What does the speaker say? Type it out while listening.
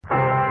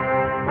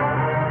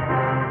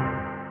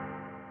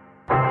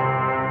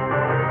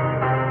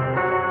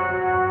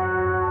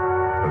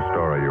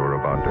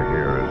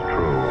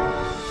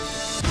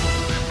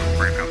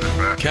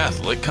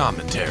Catholic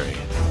commentary.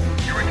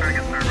 You're returning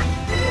a service.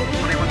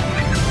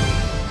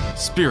 21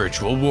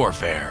 Spiritual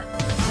warfare.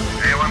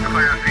 A1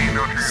 clear, see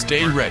no transport.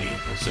 Stay ready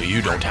so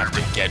you don't have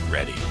to get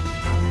ready.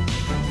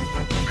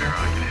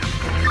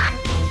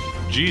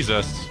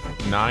 Jesus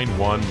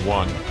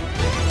 911.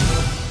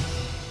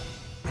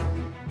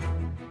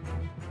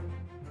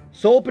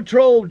 Soul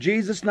Patrol,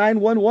 Jesus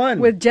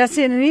 911. With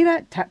Jesse and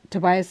Anita,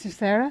 Tobias and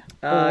Sarah,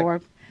 or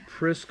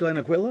Prisca and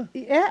Aquila?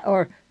 yeah,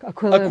 or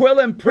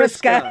Aquila and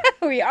Prisca.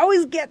 We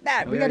always get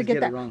that. We got to get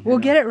that. We'll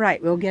get it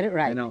right. We'll get it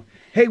right. I know.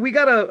 Hey, we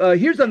got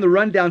here's on the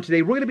rundown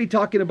today. We're going to be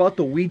talking about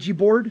the Ouija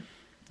board.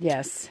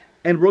 Yes.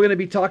 And we're going to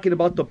be talking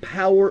about the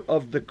power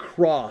of the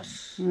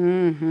cross.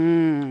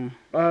 Mm-hmm.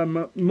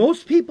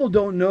 Most people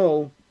don't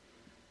know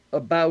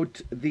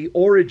about the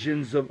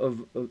origins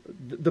of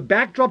the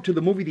backdrop to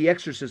the movie The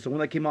Exorcist, the one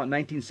that came out in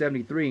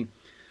 1973.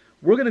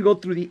 We're going to go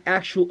through the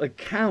actual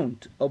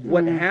account of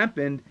what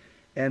happened,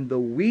 and the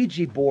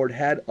Ouija board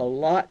had a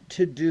lot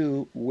to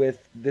do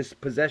with this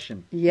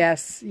possession.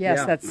 Yes,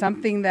 Yeah. that's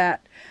something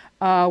that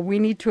we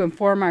need to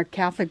inform our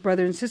Catholic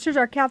brothers and sisters,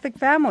 our Catholic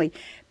family,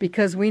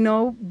 because we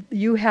know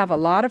you have a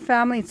lot of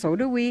family, and so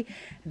do we,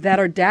 that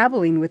are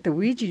dabbling with the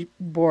Ouija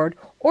board,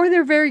 or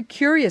they're very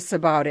curious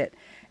about it.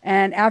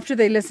 And after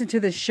they listen to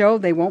the show,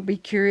 they won't be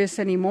curious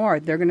anymore.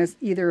 They're going to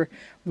either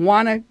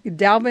want to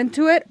delve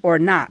into it or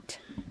not.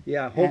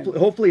 Yeah,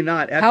 hopefully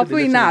not.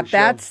 Hopefully not.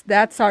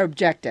 That's our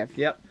objective.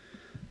 Yep.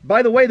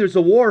 By the way, there's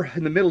a war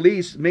in the Middle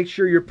East. Make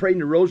sure you're praying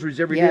your rosaries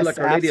every day, like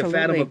Our Lady of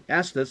Fatima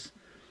asked us.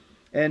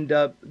 And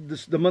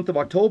the month of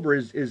October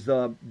is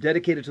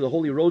dedicated to the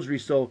Holy Rosary.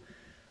 So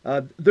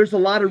there's a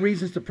lot of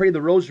reasons to pray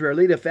the Rosary. Our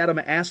Lady of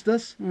Fatima asked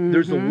us. Mm-hmm.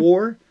 There's a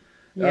war.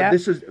 Yep.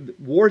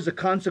 War is a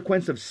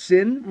consequence of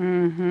sin.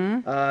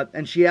 Mm-hmm.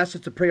 And she asked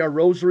us to pray our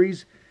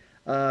rosaries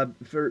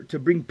to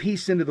bring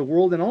peace into the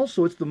world. And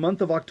also, it's the month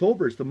of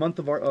October. It's the month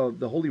of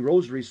the Holy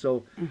Rosary.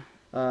 So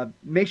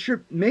make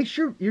sure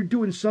you're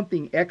doing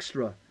something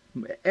extra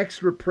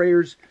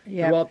prayers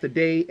throughout the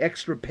day,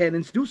 extra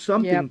penance. Do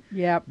something,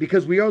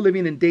 because we are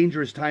living in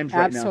dangerous times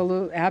right now.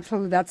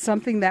 Absolutely. That's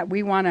something that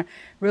we want to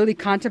really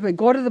contemplate.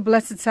 Go to the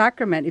Blessed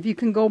Sacrament if you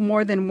can go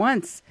more than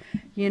once.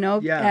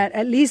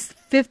 At least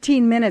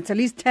 15 minutes, at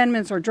least 10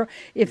 minutes, or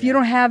if you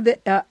don't have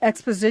the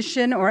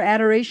exposition or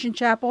adoration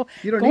chapel,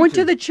 go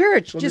into the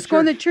church. Just go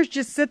in the church.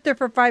 Just sit there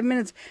for 5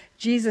 minutes.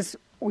 Jesus,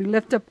 we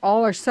lift up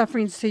all our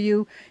sufferings to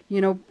you.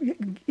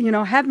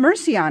 Have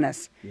mercy on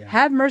us. Yeah.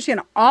 Have mercy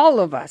on all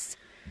of us.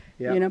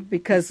 Yeah.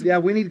 Because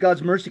we need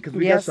God's mercy, because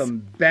we got some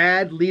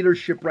bad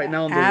leadership right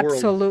now in the world.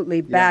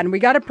 Absolutely bad, and we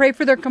got to pray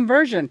for their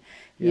conversion.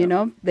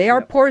 They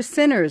are poor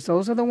sinners.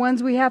 Those are the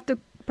ones we have to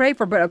pray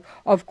for, but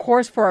of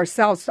course for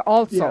ourselves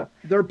also. Yeah.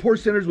 They're poor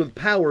sinners with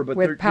power, but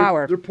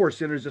they're poor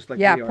sinners just like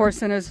we are. Yeah, poor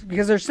sinners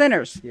because they're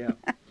sinners. Yeah.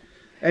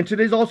 And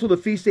today's also the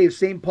feast day of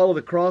St. Paul of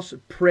the Cross.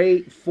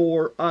 Pray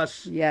for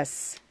us.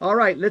 Yes. All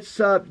right, let's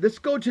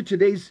go to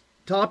today's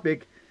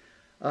topic.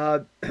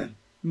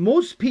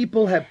 Most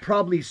people have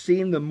probably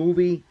seen the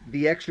movie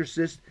The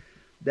Exorcist,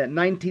 that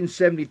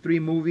 1973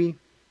 movie.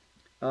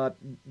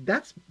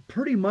 That's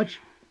pretty much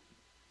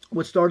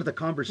what started the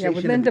conversation. Yeah,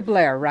 with Linda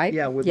Blair, right?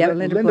 Yeah, with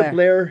Linda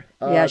Blair.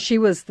 She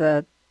was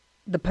the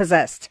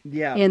possessed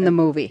in the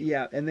movie.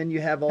 Yeah, and then you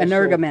have also...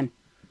 Energumen.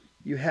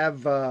 You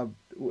have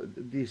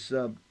these...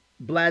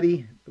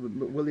 Blatty,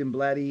 William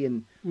Blatty,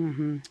 and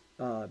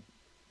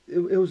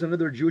it was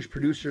another Jewish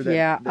producer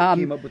that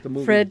came up with the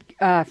movie.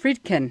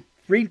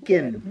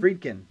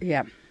 Friedkin.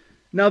 Yeah.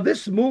 Now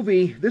this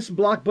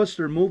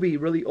blockbuster movie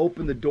really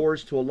opened the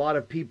doors to a lot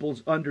of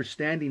people's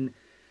understanding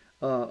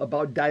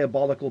about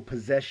diabolical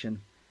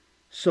possession.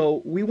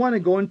 So we want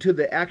to go into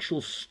the actual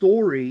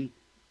story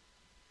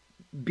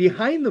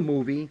behind the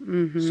movie,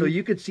 so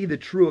you could see the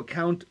true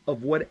account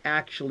of what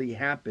actually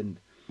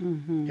happened.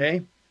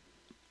 Okay?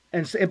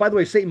 And by the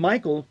way, St.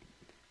 Michael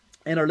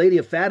and Our Lady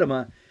of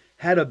Fatima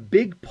had a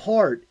big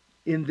part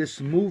in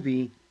this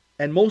movie,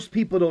 and most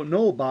people don't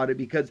know about it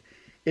because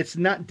it's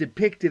not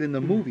depicted in the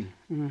movie.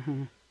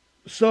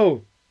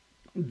 So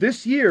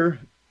this year,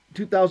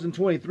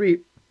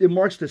 2023, it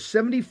marks the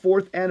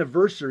 74th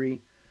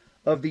anniversary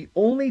of the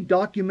only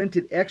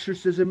documented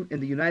exorcism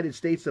in the United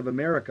States of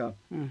America,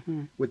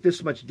 with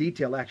this much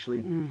detail,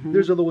 actually.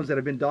 There's other ones that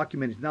have been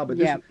documented now, but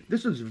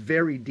this is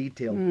very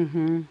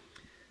detailed.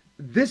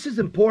 This is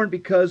important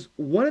because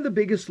one of the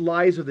biggest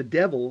lies of the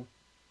devil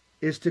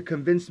is to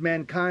convince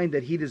mankind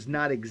that he does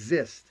not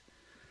exist.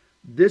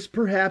 This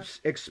perhaps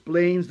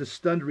explains the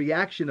stunned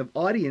reaction of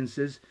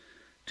audiences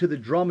to the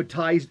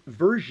dramatized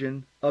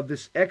version of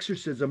this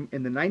exorcism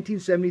in the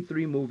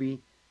 1973 movie,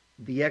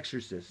 The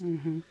Exorcist.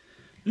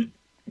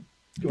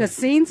 The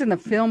scenes in the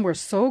film were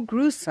so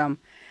gruesome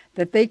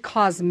that they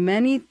caused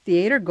many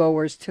theater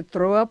goers to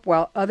throw up,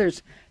 while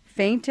others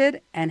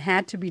fainted and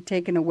had to be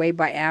taken away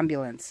by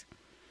ambulance.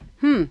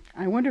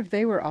 I wonder if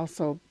they were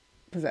also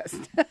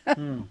possessed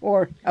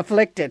or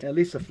afflicted. At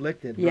least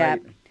afflicted, yeah.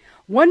 Right.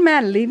 One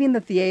man leaving the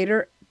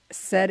theater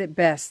said it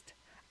best,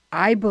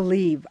 I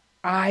believe.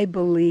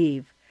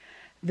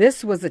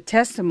 This was a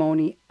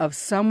testimony of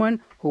someone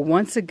who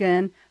once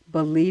again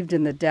believed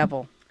in the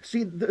devil.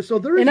 See, so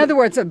there is... In other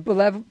words, a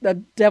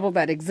devil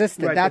that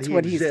existed. Right, that's that he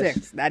what exists.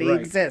 he says, that he Right.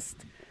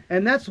 exists.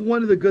 And that's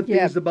one of the good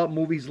things about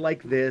movies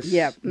like this,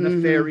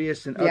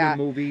 Nefarious and other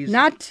movies.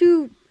 Not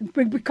to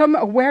become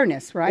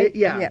awareness, right?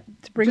 To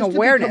bring just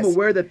awareness. To become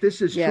aware that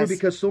this is true,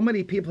 because so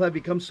many people have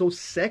become so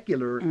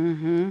secular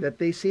that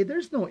they say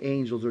there's no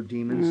angels or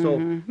demons. So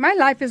my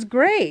life is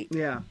great.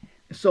 Yeah.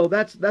 So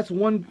that's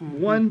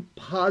one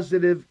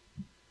positive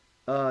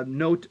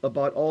note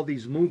about all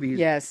these movies.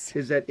 Yes.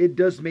 Is that it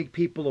does make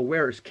people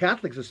aware, as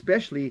Catholics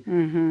especially,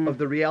 of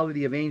the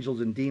reality of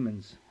angels and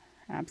demons.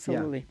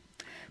 Absolutely.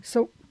 Yeah.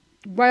 So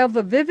while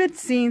the vivid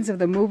scenes of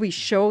the movie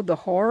showed the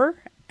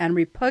horror and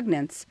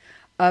repugnance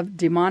of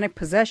demonic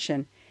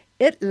possession,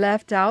 it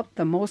left out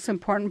the most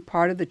important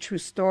part of the true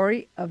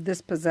story of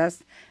this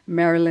possessed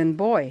Maryland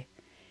boy.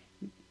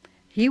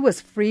 He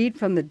was freed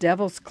from the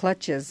devil's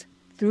clutches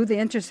through the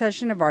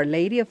intercession of Our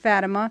Lady of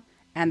Fatima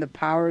and the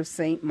power of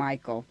Saint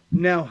Michael.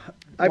 Now,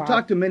 I've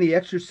talked to many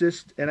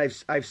exorcists, and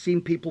I've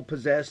seen people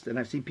possessed, and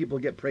I've seen people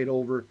get prayed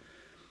over.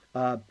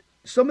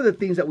 Some of the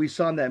things that we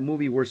saw in that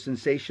movie were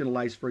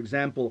sensationalized. For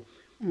example,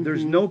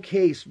 there's no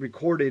case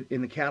recorded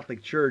in the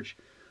Catholic Church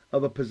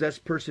of a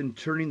possessed person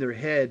turning their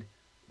head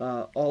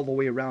all the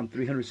way around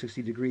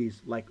 360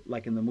 degrees,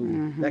 like in the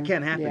movie. That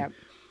can't happen. Yep.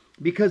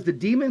 Because the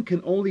demon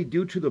can only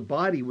do to the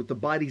body what the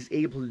body's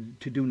able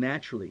to do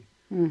naturally.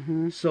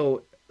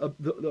 So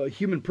the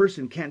human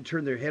person can't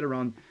turn their head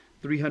around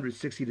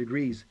 360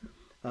 degrees.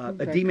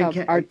 A demon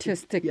can't.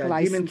 Artistic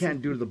license. A demon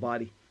can't do to the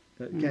body.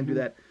 Can't do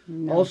that.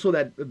 No. Also,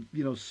 that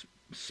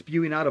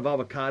spewing out of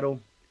avocado,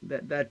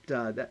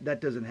 that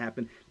doesn't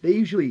happen.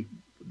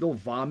 They'll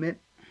vomit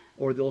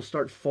or they'll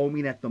start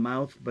foaming at the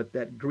mouth, but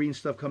that green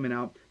stuff coming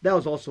out, that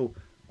was also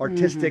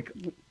artistic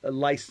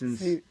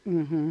license.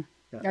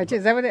 Yeah.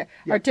 Is that what it?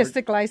 Yeah,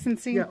 artistic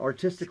licensing? Yeah,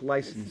 artistic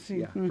license.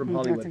 Yeah, from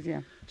Hollywood.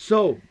 Yeah.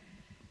 So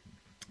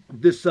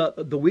this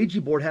the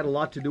Ouija board had a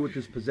lot to do with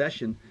this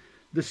possession.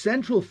 The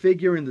central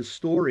figure in the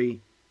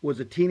story was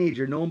a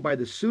teenager known by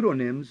the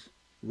pseudonyms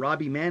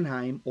Robbie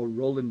Mannheim or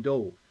Roland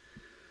Doe.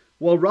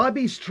 While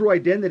Robbie's true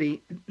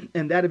identity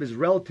and that of his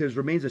relatives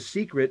remains a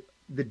secret,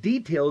 the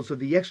details of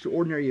the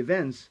extraordinary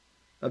events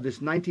of this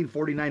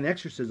 1949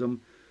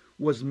 exorcism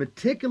was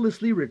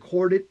meticulously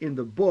recorded in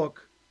the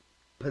book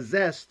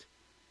Possessed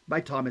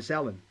by Thomas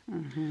Allen.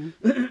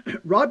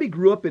 Robbie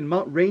grew up in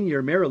Mount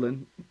Rainier,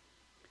 Maryland,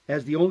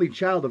 as the only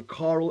child of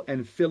Carl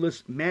and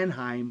Phyllis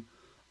Mannheim,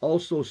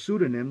 also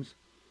pseudonyms.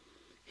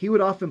 He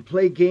would often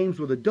play games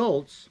with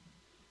adults.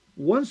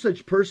 One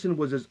such person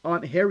was his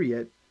Aunt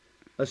Harriet,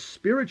 a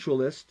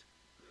spiritualist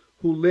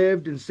who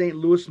lived in St.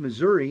 Louis,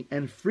 Missouri,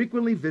 and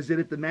frequently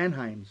visited the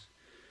Mannheims.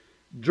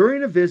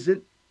 During a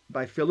visit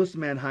by Phyllis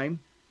Mannheim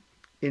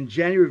in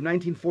January of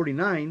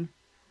 1949,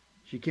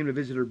 she came to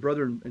visit her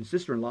brother and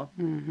sister-in-law.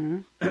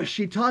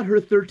 She taught her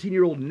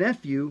 13-year-old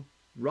nephew,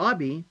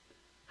 Robbie,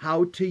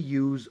 how to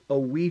use a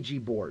Ouija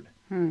board.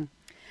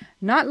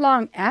 Not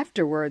long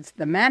afterwards,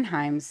 the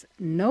Mannheims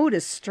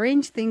noticed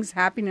strange things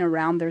happening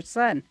around their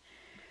son.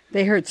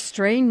 They heard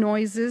strange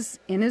noises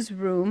in his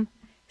room,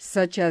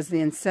 such as the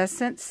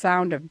incessant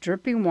sound of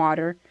dripping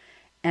water,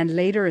 and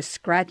later a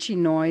scratchy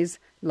noise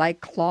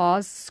like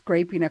claws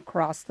scraping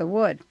across the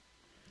wood.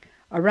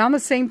 Around the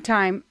same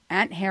time,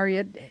 Aunt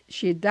Harriet,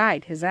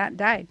 his aunt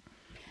died,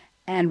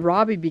 and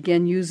Robbie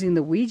began using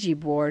the Ouija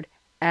board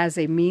as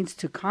a means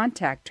to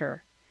contact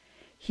her.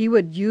 He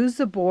would use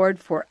the board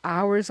for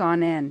hours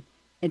on end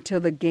until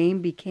the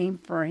game became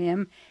for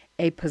him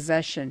a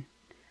possession,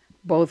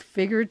 both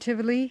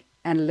figuratively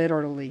and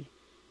literally.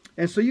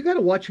 And so you got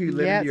to watch who you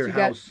let into your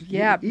house.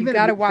 Even you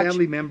got to watch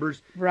family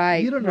members.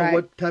 Right. You don't know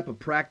what type of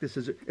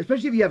practices,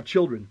 especially if you have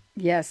children.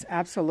 Yes,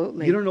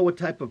 absolutely. You don't know what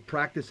type of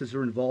practices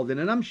are involved in,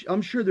 and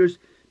I'm sure there's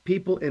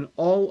people in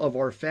all of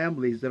our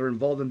families that are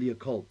involved in the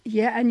occult.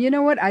 Yeah, and you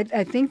know what?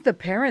 I think the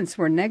parents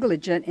were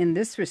negligent in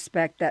this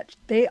respect, that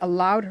they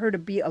allowed her to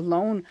be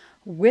alone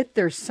with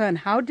their son.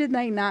 How did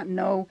they not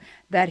know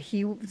that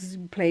he was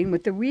playing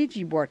with the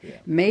Ouija board? Yeah.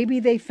 Maybe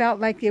they felt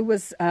like it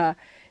was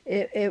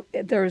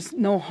there's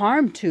no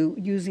harm to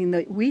using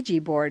the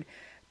Ouija board,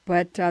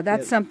 but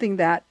that's something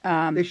that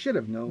they should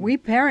have known.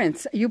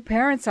 You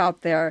parents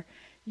out there,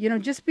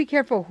 just be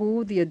careful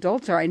who the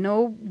adults are. I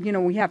know,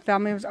 we have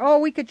family members. Oh,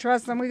 we could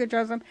trust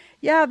them.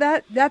 Yeah,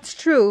 that's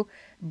true,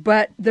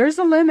 but there's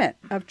a limit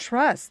of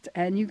trust,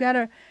 and you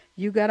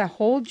gotta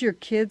hold your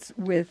kids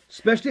with,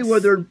 especially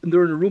when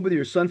they're in a room with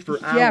your son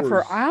for hours. Yeah,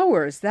 for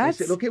hours. That's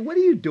they said, okay. What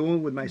are you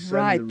doing with my son?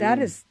 Right. In the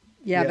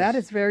room? That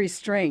is very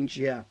strange.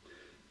 Yeah.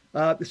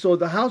 So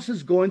the house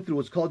is going through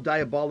what's called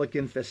diabolic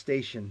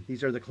infestation.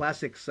 These are the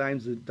classic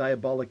signs of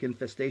diabolic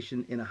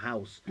infestation in a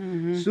house.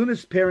 Soon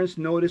as parents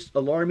noticed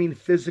alarming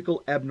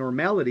physical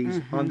abnormalities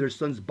on their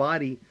son's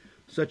body,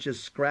 such as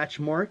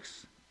scratch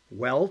marks,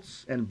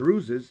 welts, and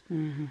bruises,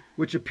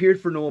 which appeared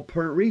for no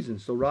apparent reason.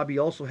 So Robbie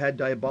also had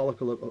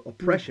diabolical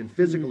oppression,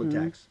 physical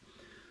attacks.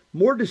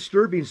 More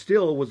disturbing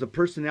still was the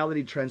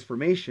personality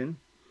transformation.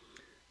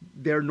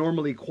 Their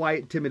normally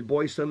quiet, timid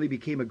boy suddenly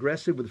became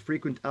aggressive with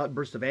frequent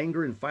outbursts of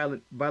anger and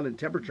violent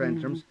temper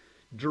tantrums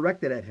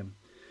directed at him.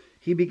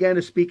 He began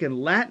to speak in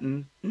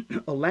Latin,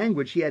 a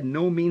language he had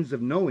no means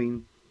of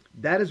knowing.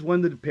 That is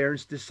when the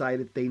parents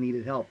decided they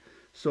needed help.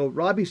 So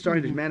Robbie's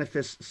starting to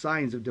manifest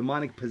signs of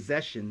demonic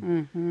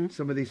possession,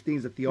 some of these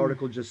things that the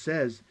article just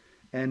says.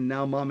 And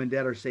now mom and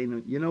dad are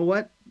saying, you know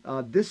what?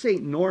 This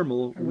ain't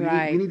normal. We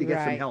need to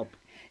get some help.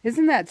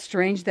 Isn't that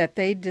strange that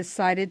they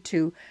decided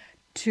to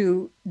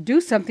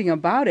do something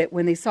about it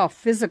when they saw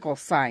physical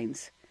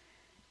signs?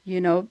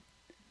 You know,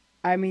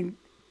 I mean,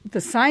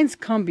 the signs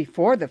come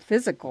before the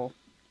physical,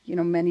 you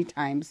know, many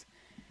times.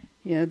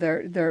 You know,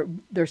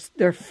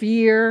 their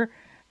fear,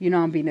 you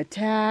know, I'm being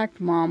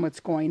attacked. Mom, what's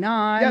going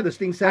on? Yeah, there's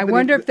things happening. I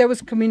wonder if there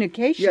was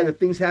communication. Yeah, the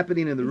things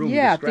happening in the room.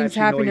 Yeah, things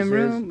happening in the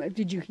room.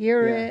 Did you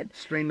hear it?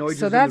 Strange noises.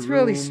 So that's in the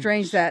room, really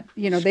strange that,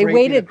 you know, they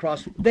waited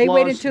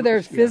till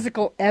there's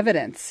physical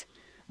evidence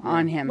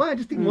on him. Well, I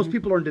just think most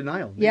people are in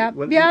denial.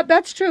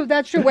 That's true.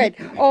 That's true. Wait,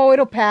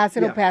 it'll pass.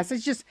 It'll pass.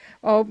 It's just,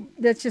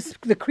 that's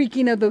just the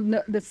creaking of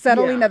the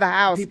settling of the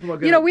house.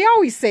 We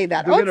always say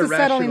that. It's the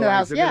settling of the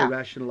house. They're going to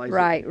rationalize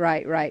it.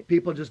 Right.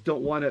 People just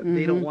don't want to.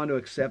 They don't want to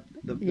accept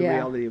the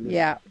reality of this.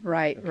 Yeah.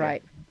 Right.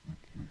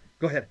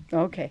 Go ahead.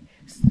 Okay.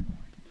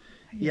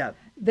 Yeah.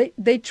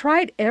 They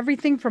tried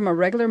everything from a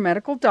regular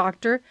medical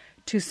doctor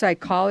to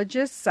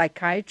psychologists,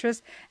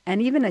 psychiatrists,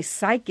 and even a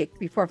psychic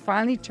before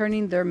finally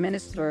turning their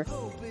minister.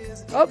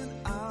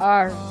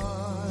 Our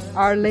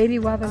Lady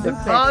Guadalupe. The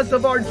cause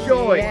of our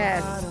joy.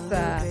 Yes.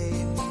 Our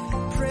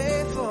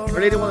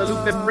Lady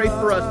Guadalupe, pray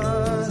for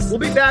us. We'll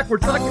be back. We're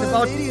talking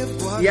about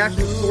the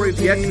actual story of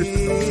the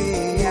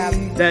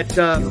exorcism that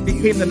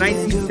became the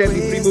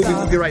 1973 movie.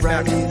 We'll be right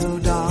back.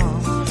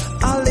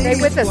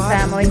 Stay with us,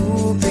 family.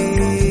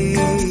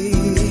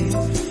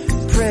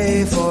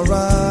 Pray for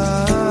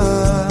us.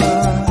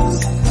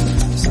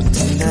 So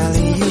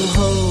tenderly you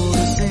hold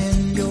us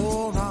in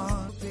your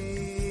arms.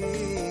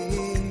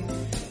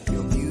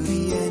 Your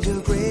beauty and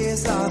your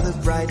grace are the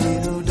bright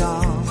little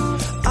dawn.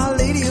 Our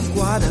Lady of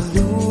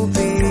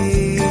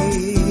Guadalupe,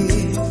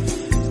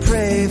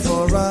 pray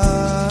for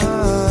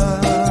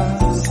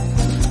us.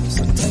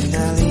 So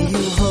tenderly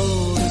you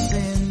hold us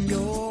in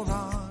your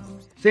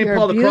arms. St.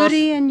 Paul the Cross. Your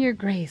beauty and your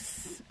grace.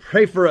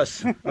 Pray for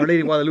us, Our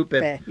Lady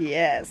Guadalupe.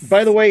 Yes.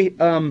 By the way,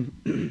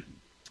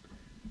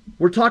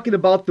 we're talking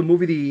about the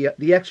movie,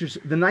 the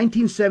Exorcist, the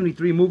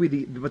 1973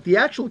 movie, but the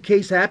actual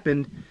case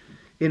happened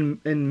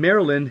in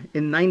Maryland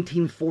in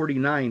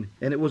 1949,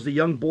 and it was a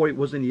young boy. It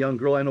wasn't a young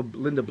girl. I know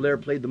Linda Blair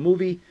played the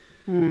movie.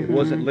 It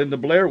wasn't Linda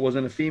Blair. It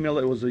wasn't a female.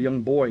 It was a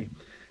young boy.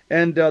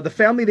 And the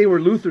family, they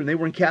were Lutheran. They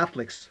weren't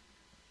Catholics.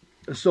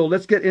 So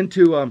let's get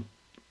into,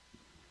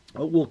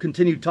 we'll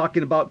continue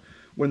talking about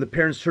when the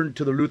parents turned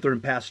to the Lutheran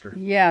pastor.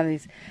 Yeah,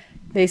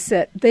 they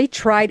said they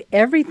tried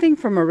everything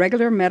from a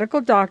regular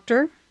medical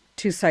doctor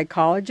to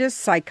psychologists,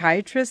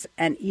 psychiatrists,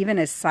 and even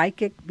a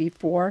psychic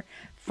before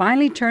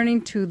finally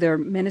turning to their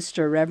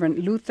minister,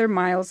 Reverend Luther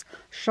Miles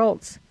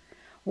Schultz.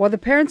 While the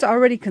parents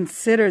already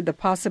considered the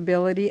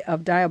possibility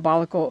of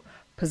diabolical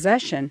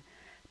possession,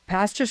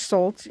 Pastor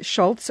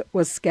Schultz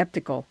was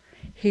skeptical.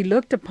 He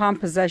looked upon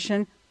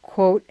possession,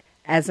 quote,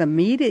 as a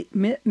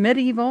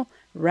medieval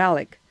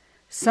relic,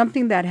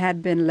 something that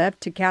had been left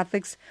to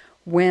Catholics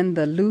when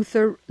the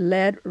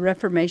Luther-led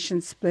Reformation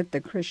split the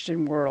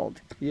Christian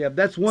world. Yeah,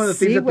 that's one of the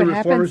things that the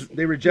Reformers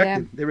they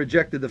rejected. Yeah. They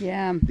rejected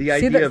the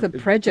idea of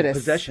prejudice.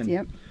 Possession.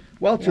 Yep.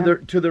 Well,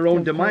 to their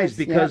own demise,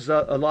 because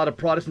a lot of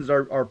Protestants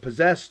are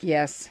possessed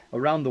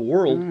around the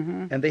world,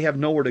 and they have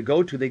nowhere to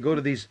go to. They go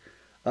to these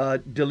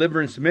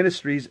deliverance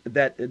ministries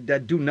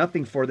that do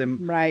nothing for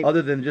them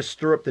other than just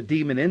stir up the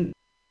demon in.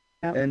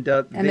 Yep. And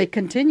they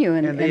continue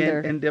and they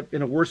end up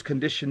in a worse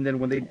condition than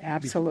when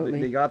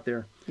they got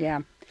there.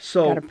 Yeah.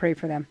 So gotta pray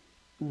for them.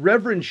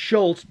 Reverend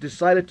Schultz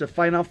decided to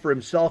find out for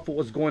himself what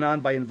was going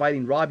on by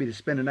inviting Robbie to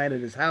spend a night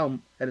at his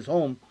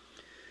home.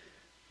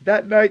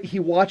 That night, he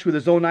watched with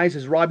his own eyes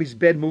as Robbie's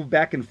bed moved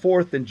back and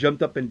forth and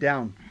jumped up and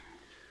down.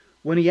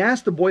 When he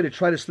asked the boy to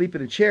try to sleep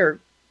in a chair,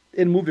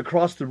 it moved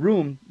across the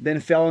room, then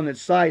fell on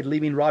its side,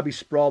 leaving Robbie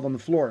sprawled on the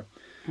floor.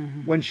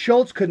 When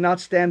Schultz could not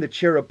stand the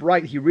chair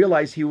upright, he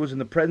realized he was in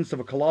the presence of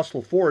a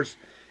colossal force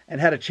and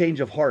had a change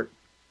of heart.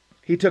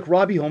 He took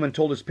Robbie home and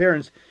told his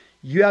parents,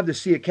 "You have to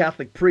see a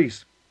Catholic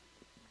priest.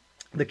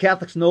 The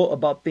Catholics know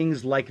about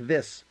things like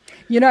this."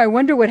 You know, I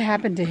wonder what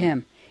happened to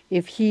him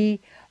if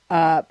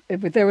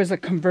there was a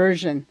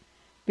conversion,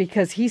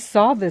 because he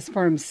saw this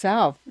for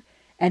himself,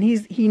 and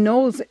he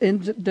knows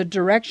in the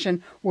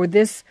direction where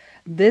this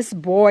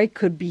boy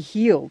could be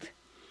healed.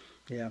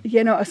 Yeah.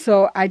 You know,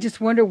 so I just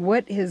wonder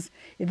if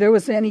there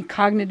was any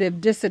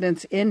cognitive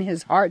dissonance in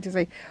his heart to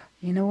say,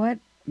 you know what,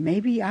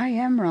 maybe I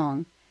am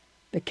wrong.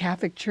 The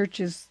Catholic Church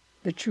is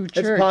the true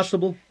church. It's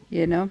possible.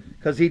 You know?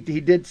 Because he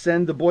did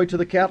send the boy to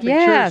the Catholic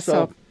Church,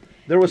 so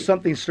there was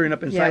something stirring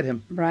up inside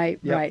him. Right.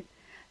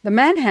 The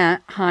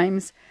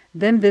Mannheims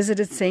then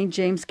visited St.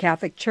 James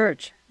Catholic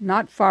Church,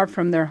 not far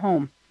from their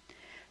home.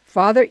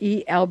 Father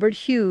E.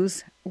 Albert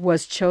Hughes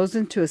was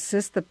chosen to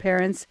assist the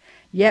parents,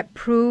 yet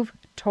prove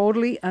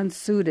totally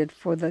unsuited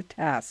for the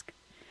task.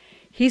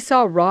 He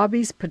saw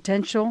Robbie's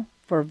potential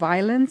for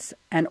violence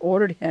and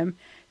ordered him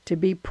to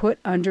be put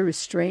under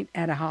restraint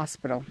at a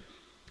hospital.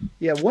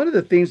 Yeah, one of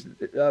the things,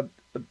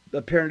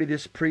 apparently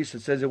this priest,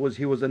 it says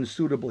he was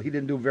unsuitable. He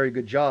didn't do a very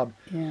good job.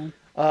 Yeah.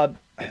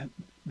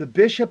 The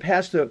bishop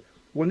has to,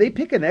 when they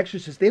pick an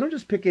exorcist, they don't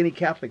just pick any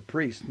Catholic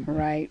priest.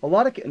 Right. A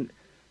lot of,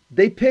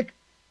 they pick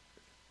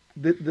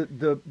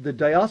the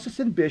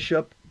diocesan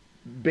bishop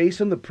based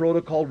on the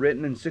protocol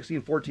written in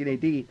 1614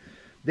 AD.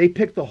 They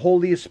pick the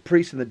holiest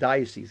priest in the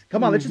diocese.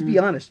 Come on, let's just be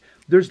honest.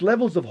 There's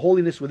levels of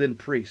holiness within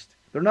priests.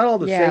 They're not all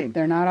the same.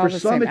 They're not all the same.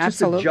 For some, it's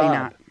just a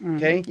job.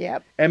 Okay?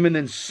 Yep. And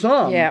then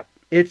some,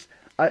 it's,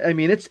 I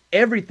mean, it's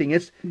everything.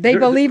 They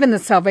believe in the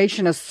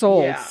salvation of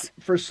souls. Yeah.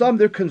 For some,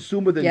 they're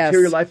consumed with the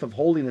interior life of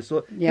holiness.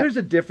 So there's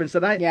a difference.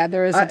 And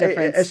there is a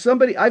difference. As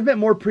somebody, I've met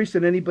more priests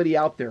than anybody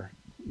out there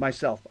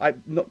myself. I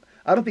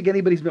don't think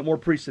anybody's met more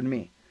priests than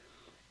me.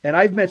 And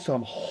I've met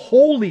some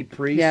holy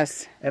priests.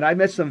 Yes. And I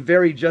met some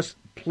very just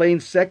plain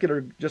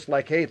secular, just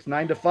like, hey, it's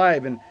 9 to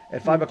 5, and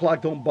at 5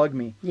 o'clock, don't bug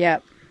me. Yeah.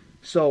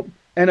 So,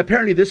 and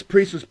apparently this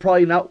priest was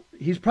probably not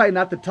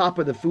the top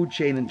of the food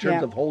chain in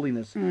terms of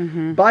holiness.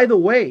 Mm-hmm. By the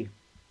way,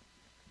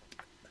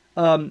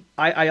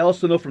 I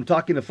also know from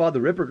talking to Father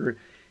Ripperger,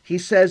 he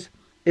says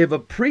if a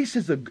priest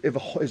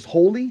is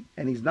holy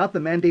and he's not the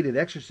mandated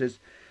exorcist,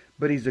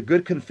 but he's a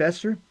good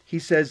confessor, he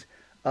says,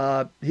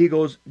 he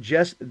goes,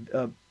 just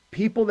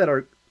people that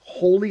are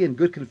holy and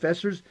good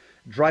confessors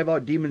drive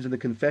out demons in the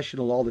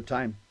confessional all the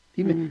time.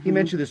 He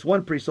mentioned this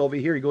one priest over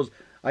here. He goes,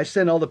 I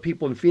sent all the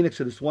people in Phoenix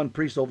to this one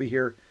priest over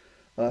here.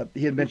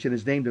 He had mentioned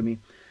his name to me.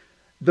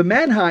 The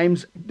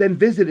Mannheims then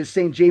visited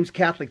St. James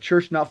Catholic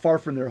Church not far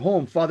from their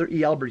home. Father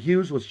E. Albert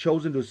Hughes was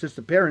chosen to assist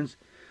the parents.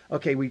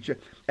 Okay,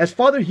 as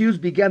Father Hughes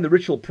began the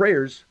ritual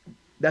prayers,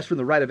 that's from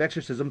the rite of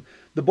exorcism,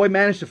 the boy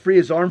managed to free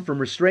his arm from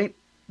restraint,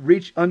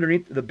 reach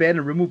underneath the bed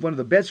and remove one of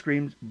the bed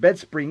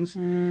springs.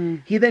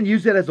 He then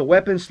used it as a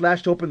weapon,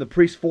 slashed open the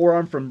priest's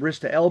forearm from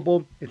wrist to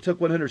elbow. It took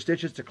 100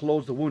 stitches to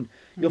close the wound.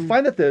 You'll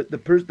find that the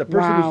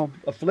person who's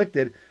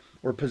afflicted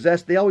or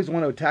possessed, they always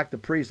want to attack the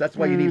priest. That's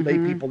why you need lay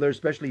people there,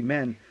 especially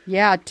men.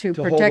 Yeah, to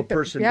protect hold the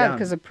person down. Yeah,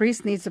 because the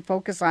priest needs to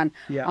focus on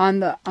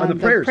the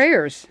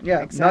prayers.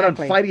 Yeah, exactly. Not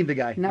on fighting the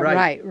guy.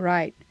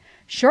 Right.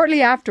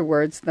 Shortly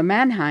afterwards, the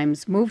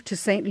Mannheims moved to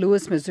St.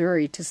 Louis,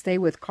 Missouri to stay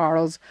with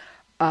Carl's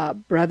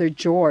brother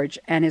George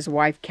and his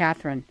wife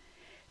Catherine.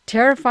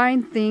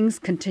 Terrifying things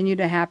continued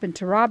to happen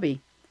to Robbie.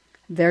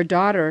 Their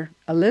daughter,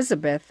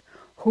 Elizabeth,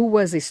 who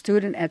was a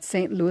student at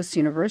St. Louis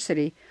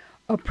University,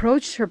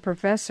 approached her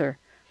professor,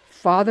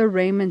 Father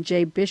Raymond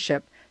J.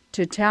 Bishop,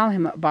 to tell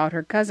him about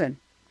her cousin.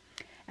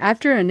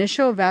 After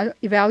initial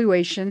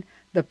evaluation,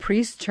 the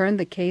priest turned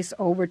the case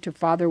over to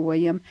Father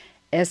William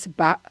S.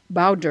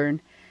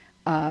 Bowdern.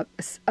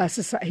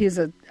 He's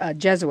a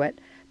Jesuit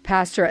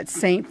pastor at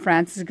St.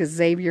 Francis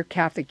Xavier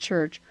Catholic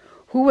Church,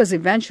 who was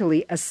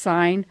eventually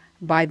assigned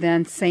by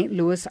then St.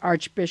 Louis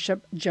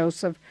Archbishop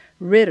Joseph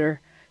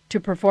Ritter to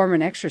perform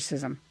an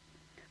exorcism.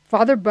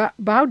 Father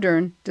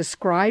Bowdern,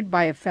 described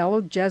by a fellow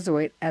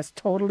Jesuit as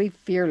totally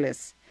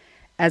fearless,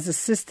 as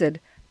assisted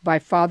by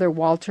Father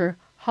Walter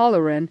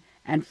Holleran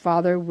and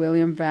Father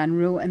William Van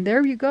Roo. And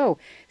there you go.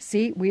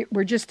 See,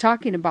 we're just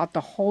talking about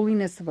the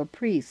holiness of a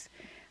priest.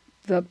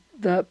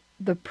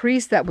 The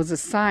priest that was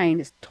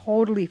assigned is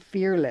totally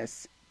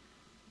fearless.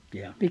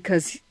 Yeah.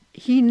 Because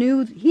he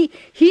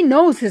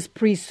knows his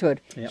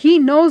priesthood. Yep. He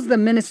knows the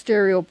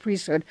ministerial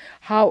priesthood,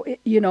 how,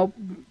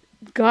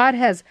 God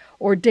has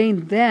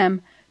ordained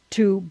them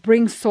to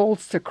bring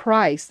souls to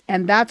Christ.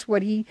 And that's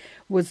what he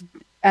was,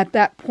 at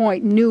that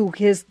point, knew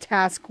his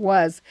task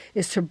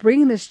is to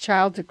bring this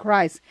child to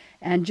Christ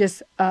and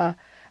just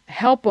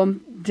help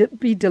him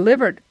be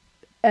delivered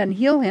and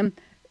heal him,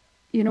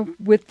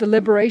 with the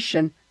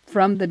liberation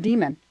from the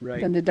demon,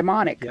 from the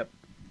demonic. Yep.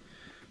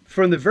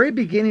 From the very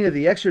beginning of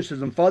the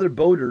exorcism, Father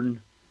Bowdern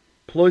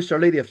placed Our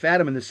Lady of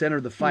Fatima in the center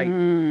of the fight.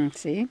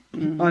 See?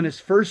 On his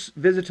first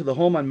visit to the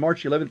home on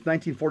March 11th,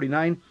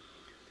 1949,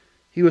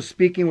 he was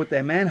speaking with the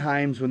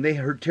Mannheims when they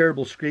heard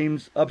terrible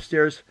screams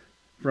upstairs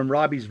from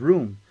Robbie's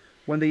room.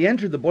 When they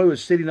entered, the boy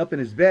was sitting up in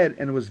his bed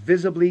and was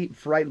visibly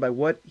frightened by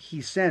what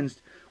he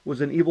sensed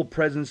was an evil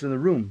presence in the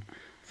room.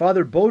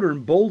 Father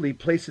Bowdern boldly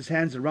placed his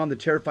hands around the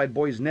terrified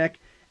boy's neck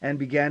and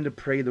began to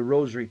pray the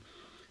rosary.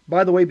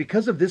 By the way,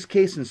 because of this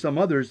case and some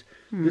others,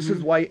 this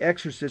is why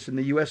exorcists in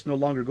the U.S. no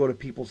longer go to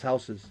people's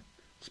houses.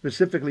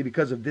 Specifically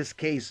because of this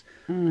case,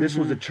 this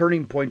was a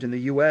turning point in the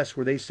U.S.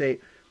 where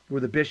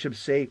the bishops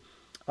say,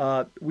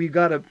 we've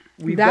got to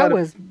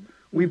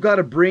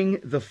bring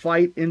the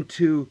fight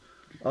into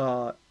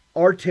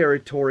our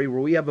territory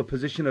where we have a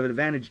position of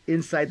advantage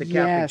inside the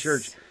Catholic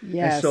Church.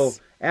 Yes. And so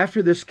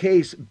after this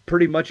case,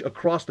 pretty much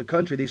across the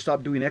country, they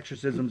stopped doing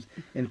exorcisms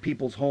in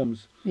people's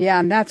homes. Yeah,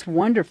 and that's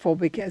wonderful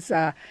because,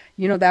 that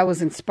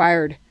was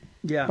inspired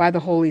by the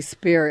Holy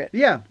Spirit.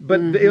 Yeah, but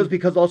it was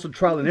because also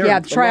trial and error.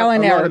 Yeah, trial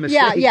and error.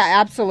 Yeah,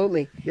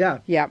 absolutely. Yeah.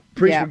 Yeah.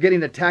 Priests were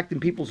getting attacked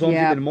in people's homes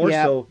even more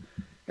so.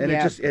 And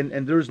it just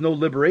and there's no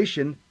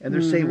liberation. And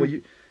they're saying, well,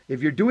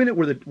 If you're doing it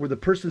where the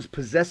person's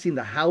possessing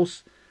the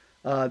house,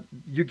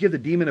 you give the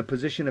demon a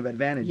position of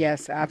advantage.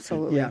 Yes,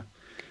 absolutely. Yeah.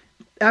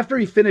 After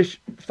he finished,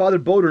 Father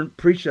Bodern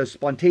preached a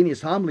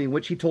spontaneous homily in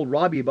which he told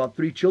Robbie about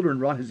 3 children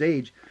around his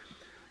age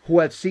who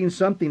had seen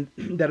something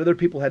that other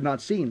people had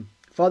not seen.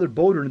 Father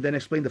Bodern then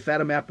explained the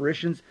Fatima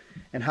apparitions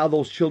and how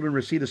those children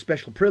received a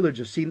special privilege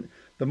of seeing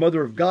the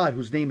Mother of God,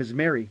 whose name is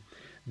Mary.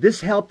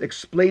 This helped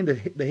explain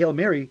the Hail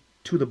Mary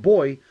to the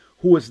boy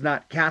who was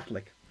not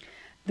Catholic.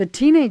 The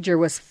teenager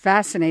was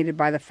fascinated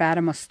by the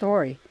Fatima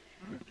story,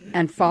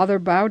 and Father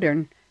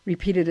Bowdern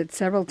repeated it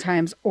several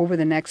times over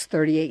the next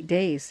 38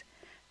 days.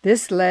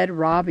 This led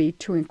Robbie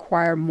to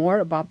inquire more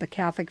about the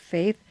Catholic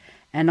faith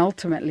and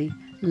ultimately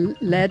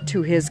led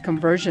to his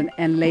conversion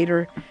and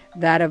later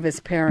that of his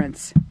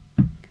parents.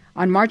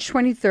 On March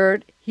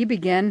 23rd, he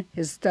began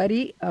his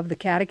study of the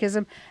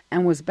Catechism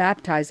and was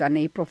baptized on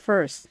April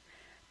 1st.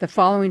 The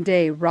following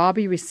day,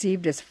 Robbie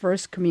received his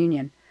first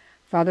communion.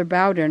 Father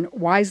Bowdern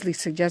wisely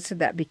suggested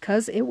that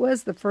because it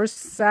was the first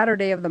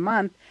Saturday of the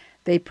month,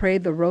 they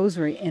prayed the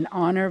Rosary in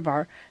honor of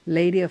Our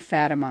Lady of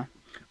Fatima.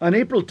 On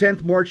April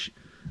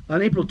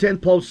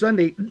 10th, Palm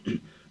Sunday,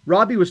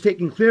 Robbie was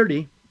taken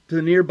clearly to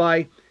the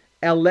nearby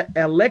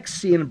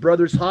Alexian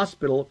Brothers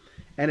Hospital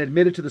and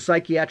admitted to the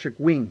psychiatric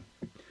wing.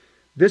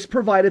 This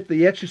provided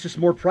the exorcist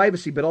more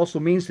privacy, but also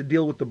means to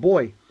deal with the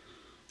boy.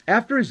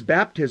 After his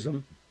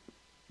baptism,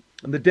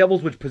 the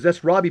devils which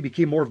possessed Robbie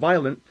became more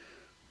violent.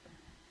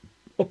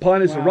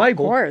 Upon his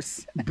arrival,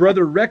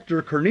 Brother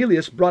Rector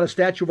Cornelius brought a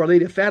statue of Our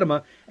Lady of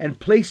Fatima and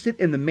placed it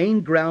in the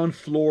main ground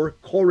floor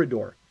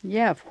corridor.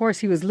 Yeah, of course,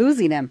 he was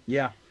losing him.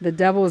 Yeah. The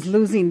devil was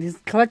losing. His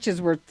clutches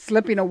were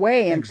slipping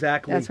away. And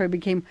exactly. That's why he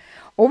became...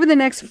 Over the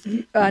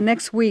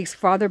next weeks,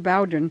 Father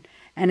Bowdern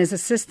and his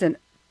assistant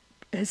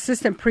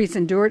priests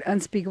endured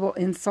unspeakable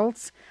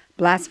insults,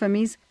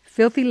 blasphemies,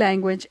 filthy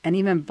language, and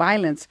even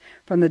violence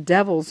from the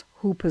devils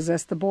who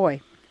possessed the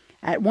boy.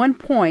 At one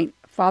point,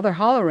 Father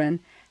Halloran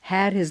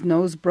had his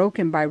nose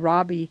broken by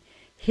Robbie,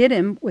 hit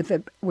him with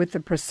a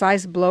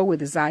precise blow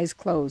with his eyes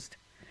closed.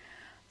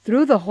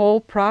 Through the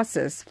whole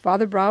process,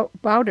 Father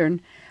Bowdern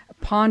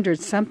pondered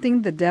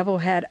something the devil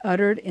had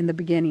uttered in the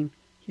beginning.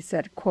 He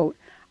said, quote,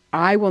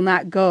 "I will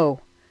not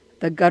go,"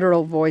 the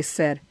guttural voice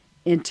said,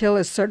 "until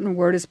a certain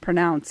word is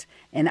pronounced,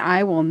 and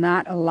I will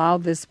not allow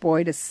this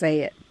boy to say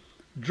it."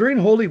 During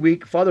Holy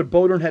Week, Father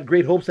Bowdern had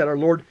great hopes that our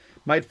Lord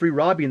might free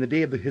Robbie in the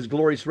day of his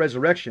glorious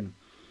resurrection.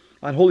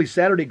 On Holy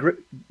Saturday,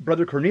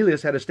 Brother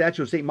Cornelius had a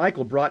statue of St.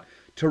 Michael brought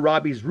to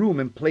Robbie's room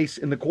and placed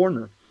in the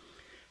corner.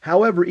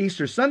 However,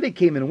 Easter Sunday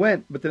came and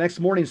went, but the next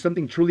morning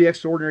something truly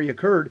extraordinary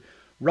occurred.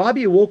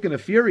 Robbie awoke in a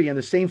fury, and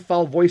the same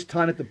foul voice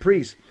taunted the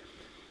priest.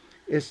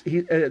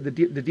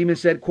 The demon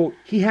said, quote,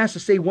 "He has to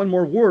say one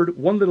more word,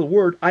 one little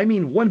word. I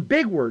mean one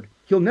big word.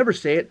 He'll never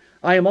say it.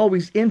 I am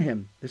always in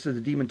him." This is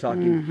the demon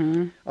talking.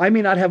 Mm-hmm. "I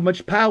may not have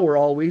much power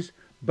always,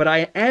 but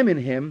I am in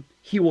him.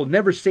 He will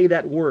never say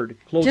that word."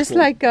 Close Just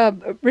quote.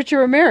 Like Richard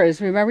Ramirez.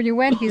 Remember when you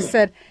went? He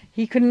said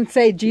he couldn't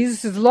say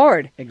Jesus is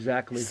Lord.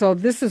 Exactly. So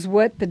this is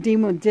what the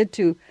demon did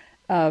to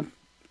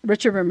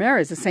Richard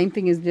Ramirez. The same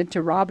thing he did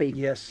to Robbie.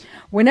 Yes.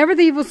 Whenever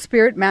the evil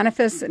spirit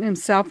manifested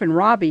himself in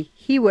Robbie,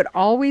 he would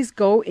always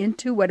go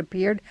into what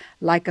appeared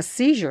like a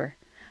seizure.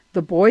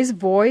 The boy's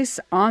voice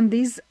on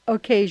these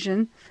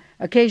occasions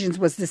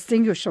was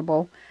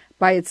distinguishable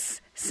by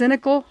its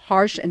cynical,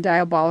 harsh, and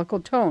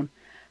diabolical tone.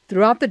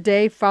 Throughout the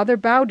day, Father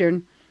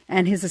Bowdern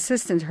and his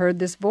assistant heard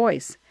this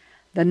voice.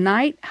 That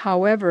night,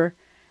 however,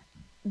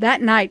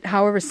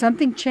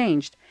 something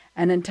changed.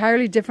 An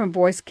entirely different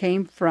voice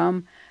came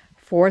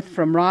forth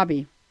from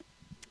Robbie.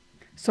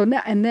 So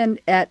now, and then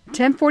at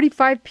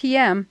 10:45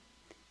 p.m.,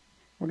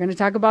 we're going to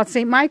talk about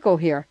St. Michael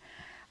here.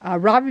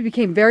 Robbie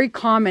became very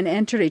calm and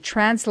entered a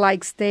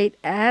trance-like state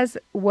as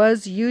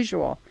was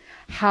usual.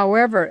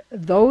 However,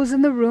 those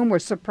in the room were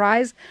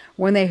surprised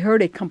when they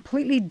heard a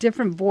completely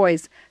different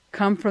voice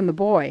come from the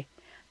boy.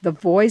 The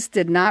voice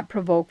did not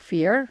provoke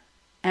fear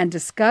and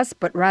disgust,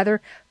 but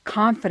rather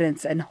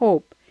confidence and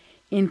hope.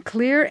 In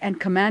clear and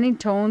commanding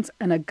tones,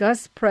 an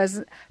august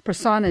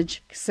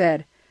personage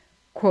said,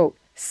 quote,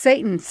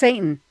 "Satan,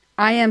 Satan,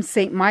 I am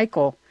St.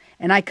 Michael,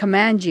 and I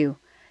command you,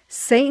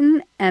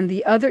 Satan and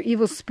the other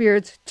evil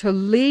spirits, to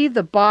leave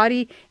the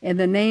body in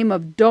the name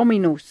of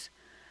Dominus.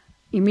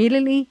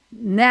 Immediately,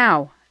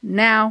 now,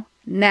 now,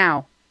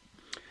 now."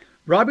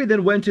 Robbie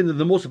then went into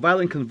the most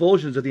violent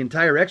convulsions of the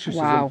entire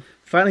exorcism. Wow.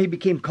 Finally, he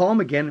became calm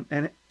again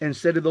and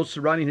said to those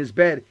surrounding his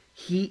bed,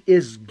 "He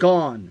is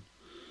gone."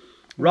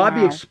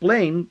 Robbie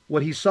explained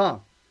what he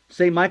saw.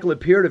 St. Michael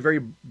appeared, a very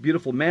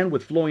beautiful man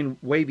with flowing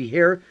wavy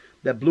hair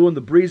that blew in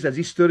the breeze as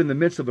he stood in the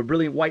midst of a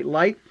brilliant white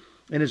light.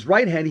 In his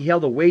right hand, he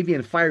held a wavy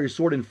and fiery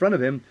sword in front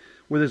of him.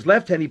 With his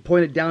left hand, he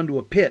pointed down to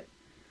a pit.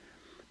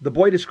 The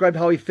boy described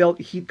how he felt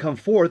he'd come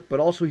forth, but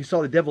also he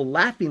saw the devil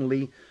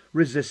laughingly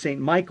resist St.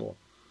 Michael.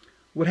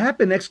 What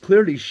happened next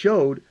clearly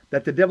showed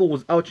that the devil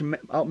was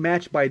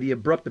outmatched by the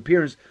abrupt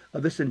appearance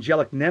of his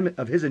angelic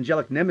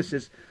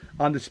nemesis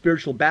on the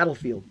spiritual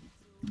battlefield.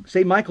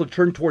 St. Michael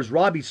turned towards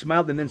Robbie,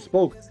 smiled, and then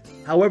spoke.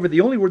 However,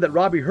 the only word that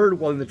Robbie heard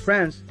while in the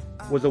trance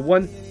was the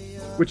one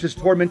which his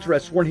tormentor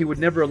had sworn he would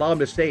never allow him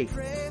to say.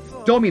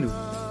 Dominus.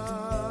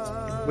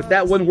 With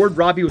that one word,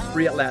 Robbie was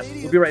free at last.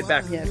 We'll be right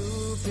back. Yes.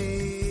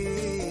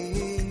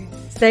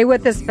 Stay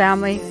with us,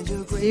 family.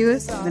 See you in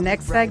the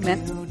next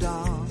segment.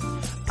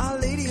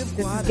 This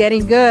is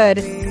getting good.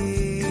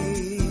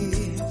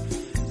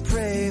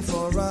 Pray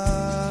for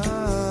us.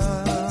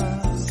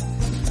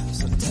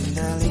 So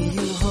tenderly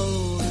you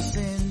hold us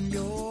in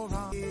your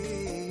arms.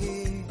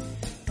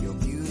 Your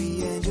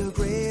beauty and your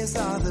grace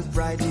are the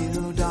bright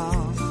little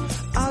dawn.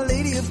 Our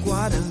Lady of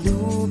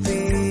Guadalupe,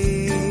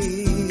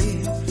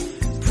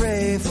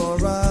 pray for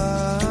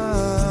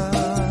us.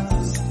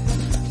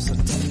 So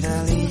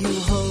tenderly you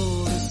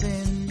hold us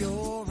in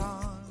your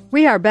arms.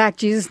 We are back,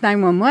 Jesus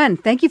 911.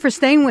 Thank you for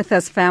staying with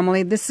us,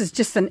 family. This is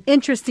just an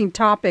interesting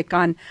topic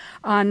on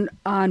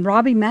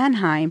Robbie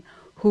Mannheim,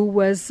 who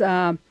was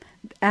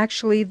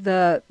actually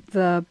the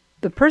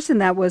person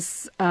that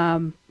was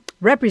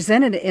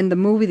represented in the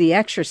movie The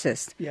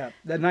Exorcist. Yeah,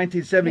 that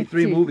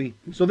 1973 movie.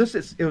 So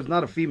it was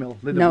not a female,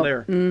 Linda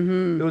Blair.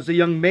 Mm-hmm. It was a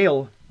young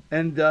male,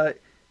 and a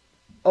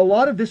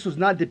lot of this was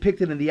not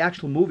depicted in the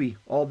actual movie.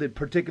 All the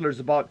particulars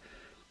about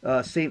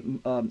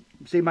Saint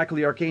Michael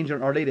the Archangel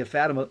and Our Lady of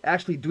Fatima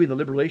actually doing the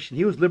liberation.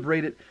 He was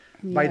liberated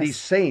by these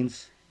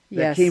saints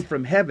that came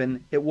from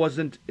heaven. It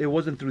wasn't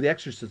through the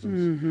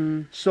exorcisms.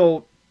 Mm-hmm.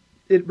 So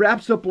it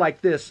wraps up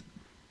like this.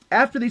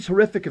 After these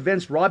horrific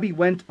events, Robbie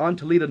went on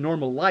to lead a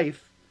normal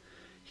life.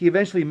 He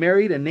eventually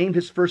married and named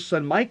his first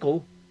son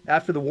Michael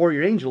after the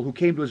warrior angel who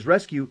came to his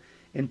rescue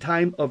in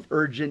time of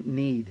urgent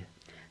need.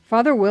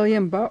 Father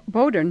William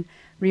Bowden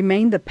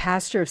remained the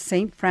pastor of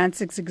St.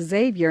 Francis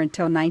Xavier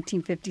until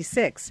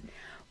 1956.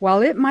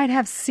 While it might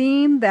have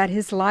seemed that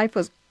his life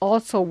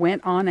also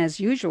went on as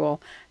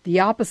usual, the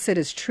opposite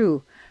is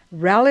true.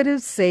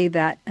 Relatives say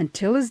that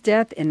until his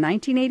death in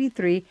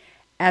 1983,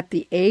 at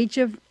the age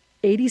of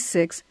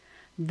 86,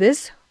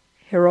 this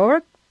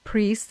heroic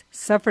priest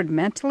suffered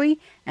mentally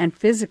and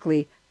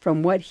physically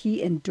from what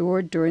he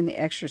endured during the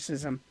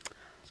exorcism.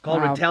 It's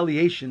called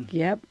retaliation.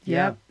 Yep.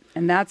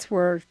 And that's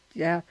where,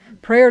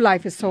 prayer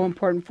life is so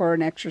important for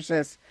an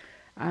exorcist.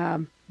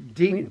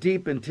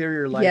 Deep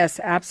interior life. Yes,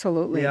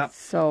 absolutely. Yeah.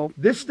 So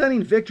this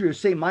stunning victory of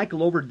St.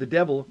 Michael over the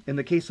devil in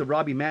the case of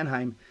Robbie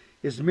Mannheim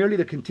is merely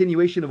the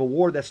continuation of a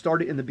war that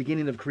started in the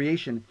beginning of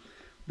creation.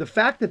 The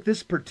fact that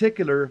this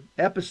particular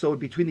episode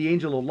between the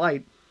angel of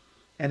light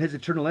and his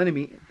eternal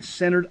enemy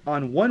centered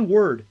on one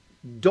word,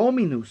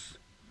 Dominus,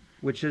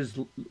 which is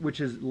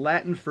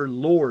Latin for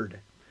Lord.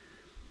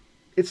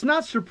 It's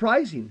not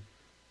surprising.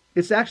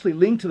 It's actually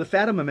linked to the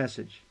Fatima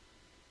message.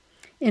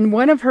 in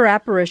one of her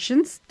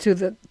apparitions to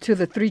the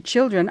three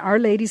children, Our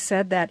Lady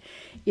said that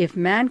if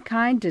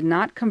mankind did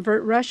not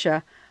convert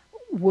Russia,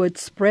 would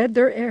spread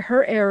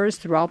her errors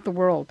throughout the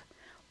world.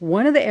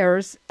 One of the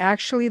errors,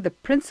 actually the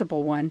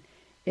principal one,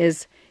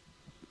 is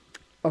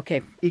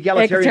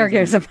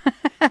egalitarianism.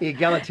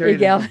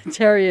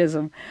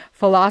 Egalitarianism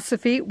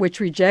philosophy, which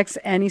rejects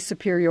any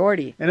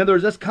superiority. In other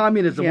words, that's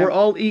communism. Yep. We're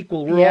all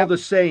equal. We're all the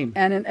same.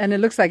 And it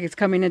looks like it's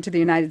coming into the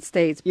United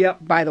States. Yep.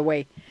 By the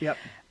way. Yep.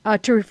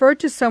 To refer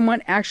to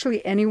someone,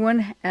 actually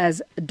anyone,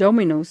 as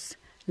Dominus,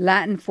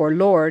 Latin for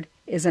Lord,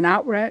 is an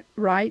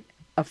outright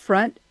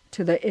affront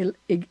to the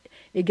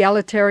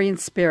egalitarian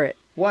spirit.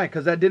 Why?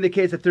 Because that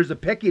indicates that there's a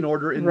pecking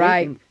order in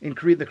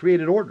the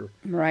created order.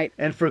 Right.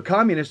 And for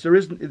communists, there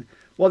isn't.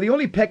 Well, the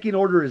only pecking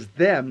order is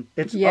them.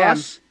 It's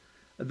us,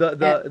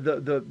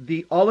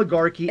 the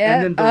oligarchy,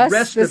 and then the us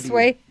rest this of you.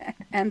 way,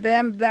 and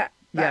them that.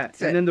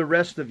 That's and then the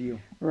rest of you.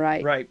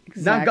 Right. Right.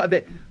 Exactly. Not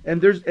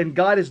God, and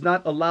God is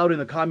not allowed in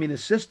the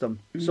communist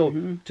system.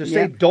 So to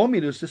say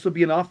Dominus, this will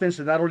be an offense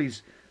to not only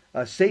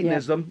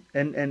Satanism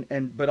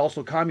and but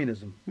also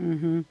communism.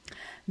 Mm-hmm.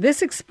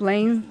 This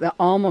explains the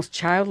almost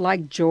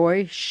childlike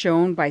joy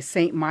shown by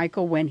Saint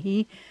Michael when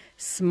he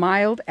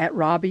smiled at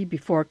Robbie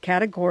before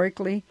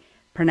categorically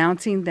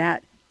pronouncing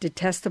that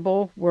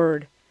detestable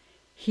word.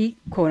 He,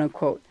 quote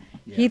unquote,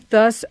 he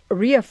thus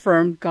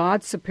reaffirmed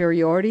God's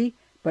superiority,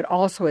 but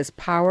also his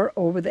power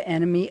over the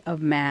enemy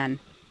of man.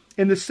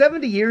 In the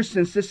 70 years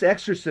since this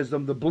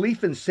exorcism, the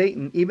belief in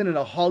Satan, even in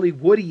a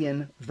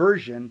Hollywoodian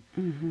version,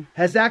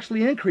 has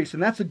actually increased,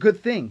 and that's a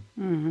good thing.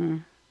 Mm-hmm.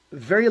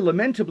 Very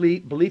lamentably,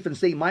 belief in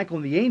St. Michael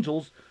and the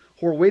angels,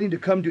 who are waiting to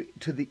come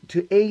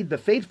to aid the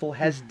faithful,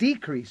 has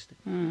decreased.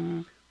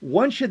 Mm-hmm.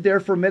 One should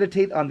therefore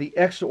meditate on the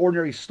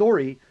extraordinary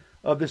story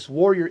of this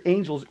warrior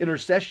angel's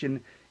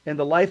intercession in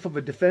the life of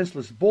a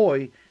defenseless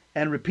boy,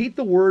 and repeat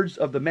the words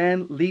of the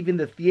man leaving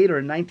the theater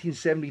in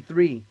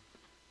 1973.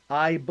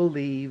 I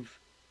believe.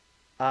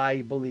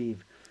 I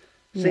believe.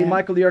 St.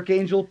 Michael the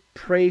Archangel,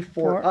 pray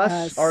for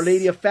us. Our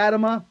Lady of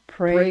Fatima,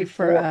 pray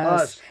for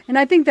us. And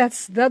I think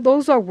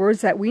those are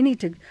words that we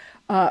need to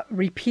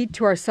repeat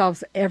to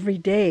ourselves every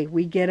day.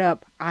 We get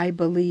up, I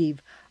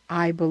believe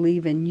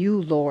in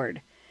you,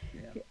 Lord.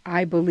 Yeah.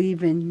 I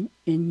believe in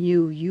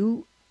you.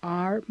 You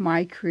are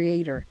my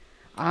creator.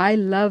 I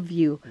love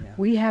you. Yeah.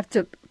 We have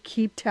to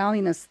keep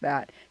telling us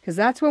that, because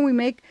that's when we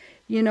make,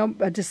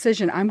 a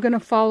decision. I'm going to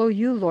follow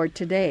you, Lord,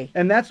 today.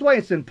 And that's why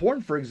it's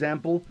important, for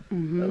example,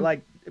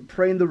 like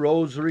praying the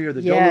rosary or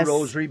the Dollar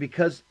Rosary,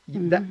 because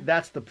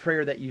that's the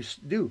prayer that you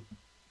do.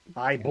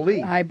 I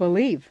believe. I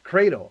believe.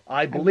 Credo.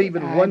 I believe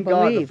in one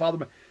God, the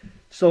Father.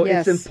 So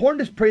it's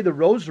important to pray the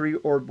rosary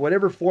or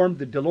whatever form,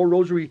 the Dollar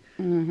Rosary,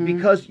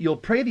 because you'll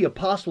pray the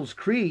Apostles'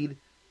 Creed,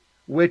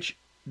 which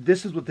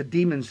this is what the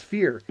demons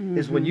fear,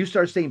 is when you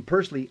start saying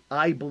personally,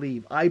 I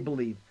believe, I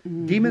believe.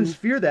 Demons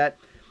fear that,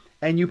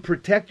 and you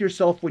protect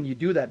yourself when you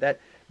do that.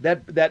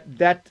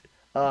 That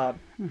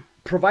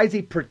provides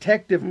a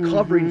protective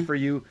covering for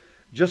you,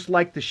 just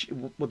like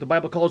what the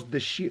Bible calls the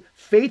shield.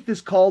 Faith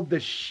is called the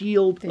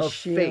shield of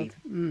faith.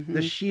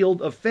 The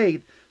shield of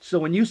faith. So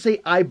when you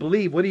say, I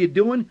believe, what are you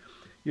doing?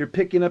 You're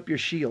picking up your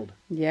shield.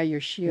 Yeah, your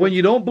shield. When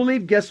you don't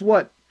believe, guess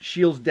what?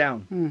 Shield's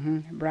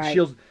down. Right.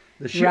 Shield's,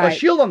 a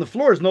shield on the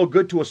floor is no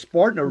good to a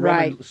Spartan or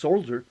Roman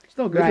soldier. It's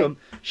no good to him.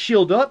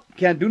 Shield up,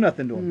 can't do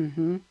nothing to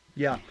him.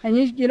 Yeah.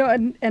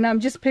 And and I'm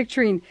just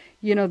picturing,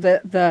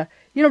 the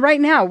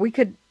right now we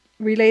could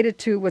relate it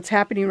to what's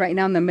happening right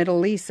now in the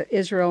Middle East,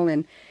 Israel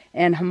and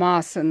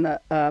Hamas and the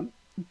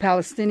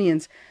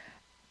Palestinians.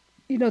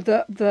 We're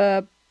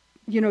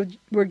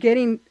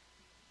getting,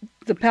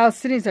 the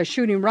Palestinians are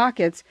shooting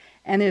rockets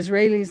and the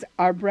Israelis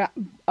are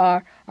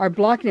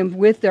blocking them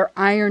with their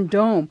Iron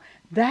Dome.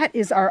 That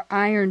is our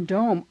Iron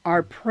Dome,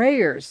 our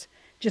prayers,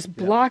 just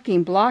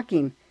blocking.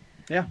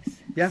 Yeah.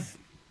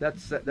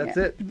 That's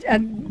it.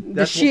 And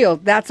the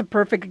shield, that's a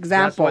perfect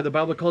example. That's why the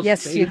Bible calls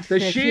faith the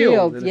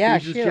shield. In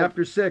Ephesians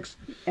chapter 6.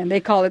 And they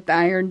call it the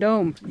Iron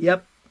Dome.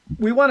 Yep.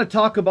 We want to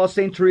talk about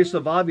St. Teresa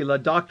of Avila,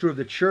 doctor of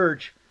the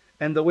church,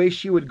 and the way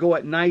she would go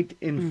at night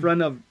in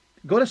front of,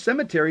 go to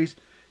cemeteries,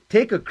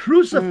 take a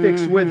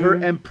crucifix with her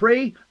and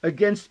pray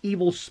against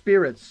evil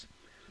spirits.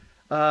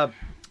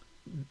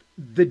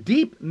 The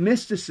deep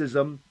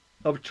mysticism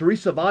of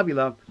Teresa of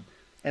Avila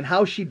and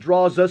how she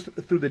draws us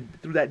through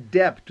that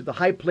depth to the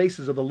high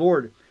places of the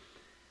Lord.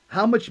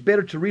 How much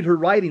better to read her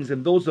writings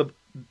than those of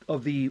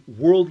the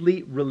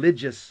worldly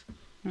religious.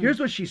 Here's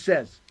what she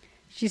says.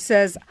 She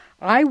says,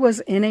 I was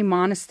in a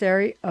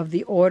monastery of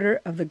the order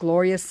of the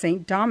glorious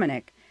Saint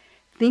Dominic,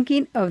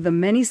 thinking of the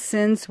many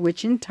sins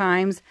which in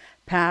times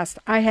past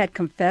I had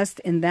confessed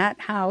in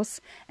that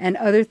house and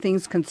other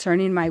things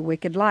concerning my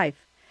wicked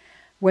life,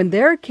 when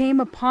there came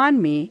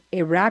upon me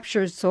a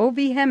rapture so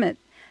vehement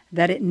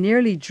that it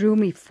nearly drew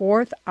me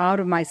forth out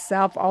of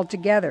myself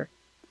altogether.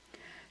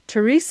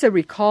 Teresa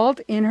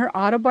recalled in her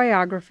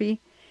autobiography,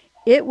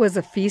 it was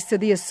a feast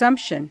of the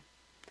Assumption.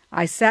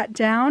 I sat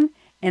down,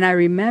 and I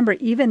remember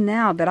even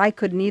now that I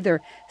could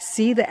neither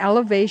see the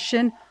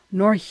elevation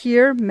nor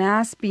hear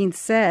Mass being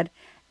said,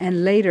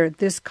 and later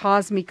this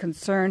caused me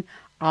concern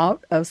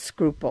out of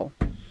scruple.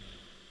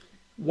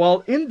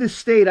 While in this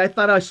state, I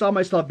thought I saw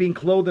myself being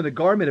clothed in a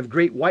garment of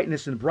great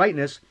whiteness and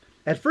brightness.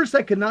 At first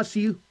I could not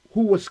see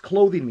who was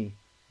clothing me,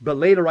 but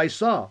later I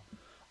saw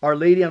Our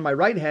Lady on my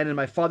right hand and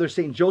my father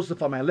Saint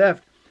Joseph on my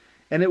left,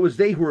 and it was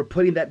they who were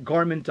putting that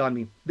garment on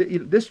me.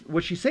 This,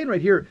 what she's saying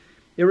right here,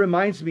 it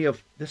reminds me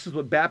of, this is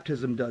what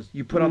baptism does.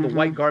 You put on the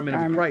white garment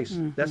of Christ.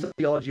 That's the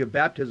theology of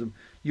baptism.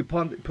 You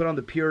put on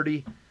the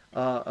purity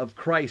of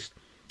Christ.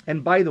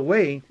 And by the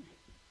way,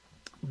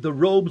 the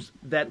robes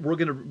that we're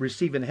going to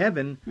receive in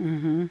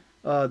heaven,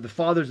 the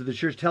fathers of the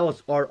church tell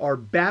us, are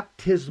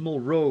baptismal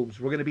robes.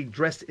 We're going to be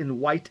dressed in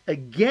white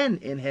again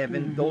in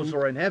heaven, those who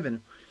are in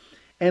heaven.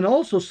 And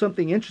also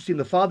something interesting,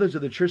 the fathers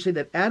of the church say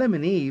that Adam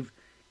and Eve,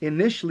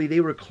 initially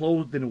they were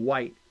clothed in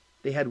white.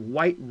 They had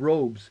white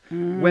robes.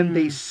 When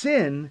they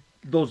sinned,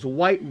 those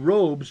white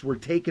robes were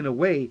taken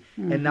away,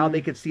 and now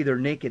they could see their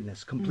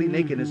nakedness, complete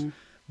nakedness.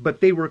 But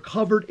they were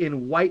covered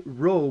in white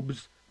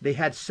robes. They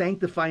had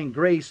sanctifying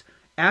grace.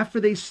 After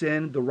they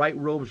sinned, the white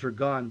robes are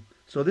gone.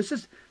 So this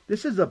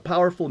is a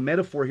powerful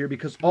metaphor here,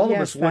 because all of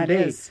us one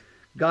day,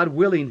 God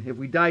willing, if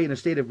we die in a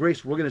state of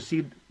grace, we're going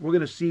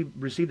to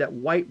receive that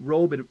white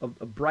robe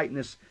of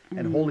brightness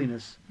and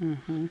holiness.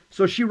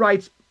 So she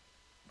writes,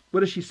 what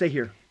does she say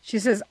here? She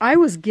says, I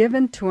was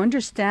given to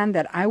understand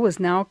that I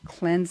was now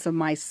cleansed of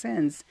my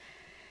sins.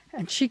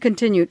 And she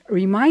continued,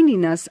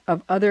 reminding us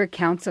of other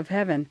accounts of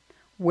heaven,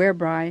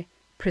 whereby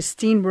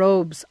pristine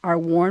robes are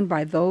worn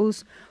by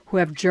those who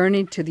have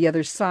journeyed to the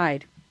other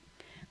side.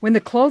 When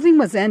the clothing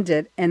was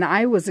ended and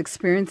I was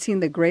experiencing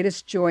the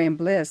greatest joy and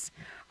bliss,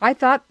 I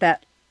thought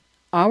that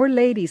Our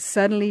Lady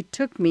suddenly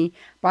took me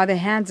by the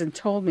hands and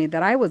told me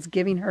that I was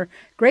giving her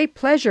great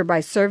pleasure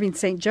by serving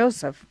St.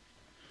 Joseph.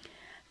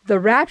 The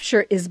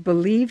rapture is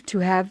believed to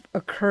have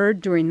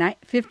occurred during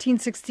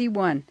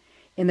 1561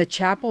 in the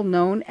chapel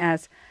known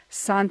as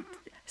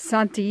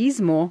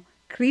Santísimo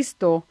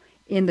Cristo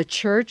in the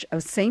Church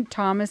of St.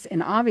 Thomas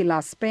in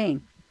Avila,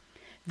 Spain.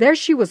 There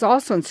she was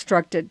also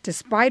instructed,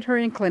 despite her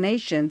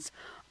inclinations,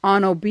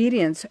 on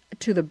obedience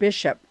to the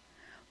bishop.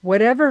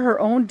 Whatever her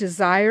own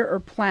desire or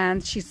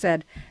plans, she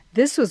said,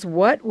 this was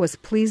what was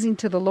pleasing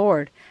to the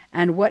Lord,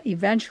 and what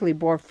eventually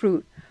bore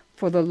fruit,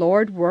 for the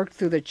Lord worked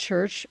through the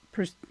church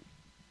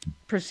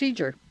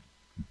procedure.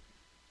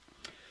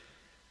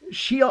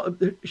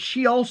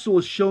 she also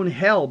was shown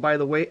hell, by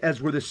the way,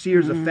 as were the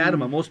seers of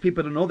Fatima. Most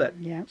people don't know that.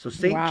 Yeah. So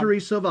Saint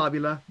Teresa of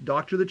Avila,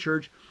 doctor of the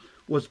church,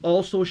 was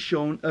also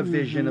shown a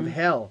vision of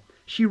hell.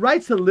 She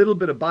writes a little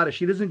bit about it.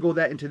 She doesn't go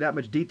into that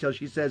much detail.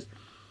 She says,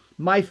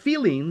 "My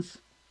feelings,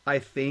 I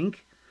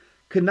think,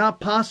 could not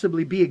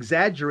possibly be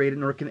exaggerated,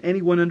 nor can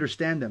anyone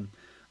understand them.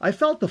 I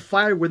felt the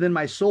fire within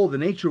my soul, the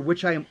nature of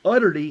which I am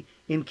utterly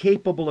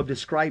incapable of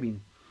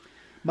describing.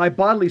 My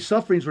bodily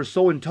sufferings were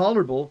so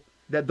intolerable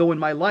that though in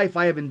my life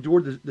I have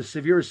endured the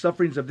severest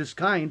sufferings of this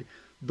kind,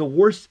 the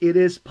worst it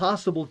is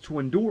possible to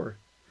endure.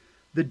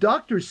 The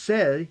doctors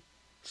say,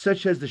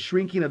 such as the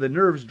shrinking of the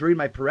nerves during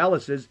my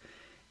paralysis,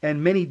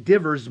 and many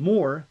divers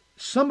more,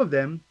 some of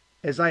them,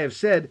 as I have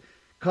said,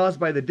 caused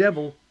by the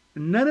devil,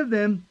 none of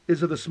them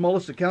is of the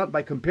smallest account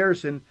by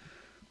comparison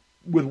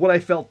with what I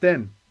felt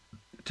then,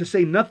 to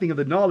say nothing of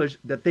the knowledge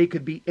that they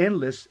could be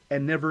endless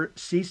and never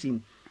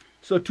ceasing."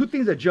 So two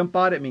things that jump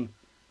out at me.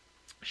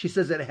 She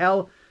says that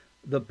hell,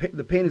 the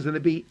pain is going to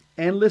be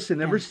endless and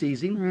never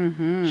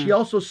ceasing. She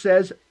also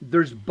says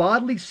there's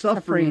bodily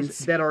sufferings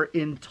that are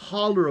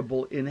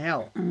intolerable in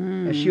hell.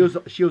 And she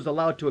was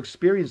allowed to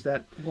experience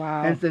that.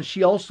 Wow. And then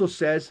she also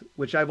says,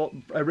 which I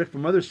read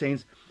from other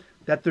saints,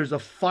 that there's a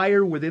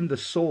fire within the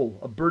soul,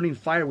 a burning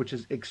fire, which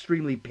is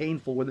extremely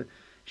painful.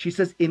 She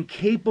says,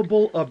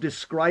 incapable of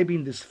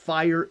describing this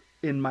fire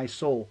in my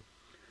soul.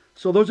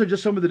 So those are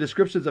just some of the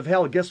descriptions of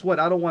hell. Guess what?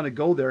 I don't want to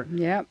go there.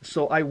 Yep.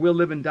 So I will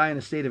live and die in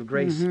a state of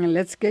grace.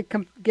 Let's get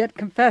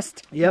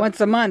confessed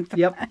once a month.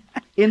 Yep.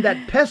 In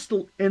that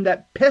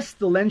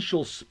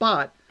pestilential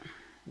spot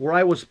where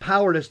I was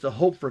powerless to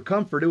hope for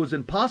comfort, it was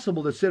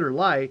impossible to sit or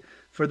lie,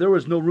 for there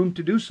was no room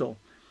to do so.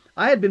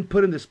 I had been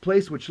put in this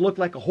place which looked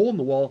like a hole in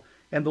the wall,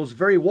 and those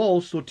very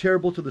walls, so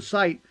terrible to the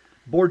sight,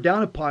 bore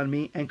down upon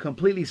me and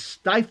completely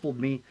stifled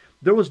me.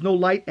 There was no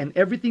light, and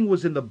everything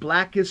was in the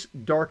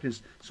blackest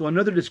darkness. So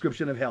another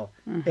description of hell.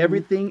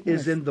 Everything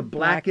is in the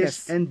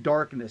blackest and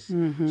darkness.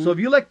 So if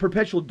you like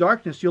perpetual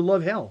darkness, you'll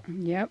love hell.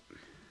 Yep.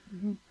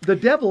 The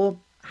devil,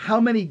 how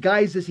many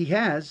guises he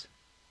has,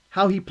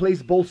 how he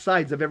plays both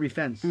sides of every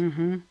fence.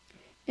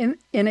 In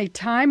a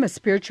time of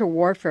spiritual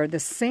warfare, the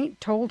saint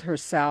told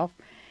herself,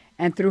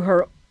 and through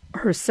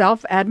her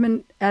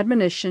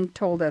self-admonition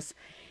told us,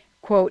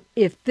 quote,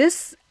 "If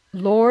this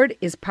Lord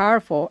is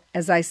powerful,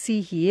 as I see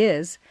he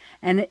is,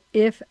 and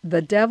if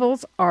the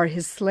devils are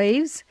his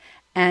slaves,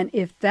 and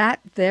if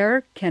that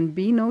there can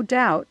be no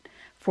doubt,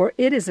 for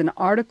it is an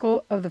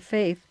article of the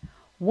faith,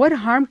 what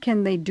harm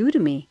can they do to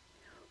me?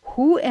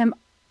 Who am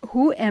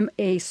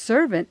a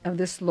servant of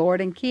this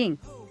Lord and King?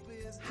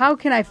 How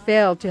can I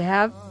fail to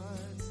have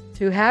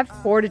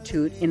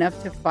fortitude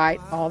enough to fight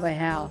all the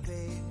hell?"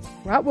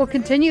 Well, we'll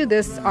continue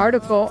this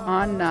article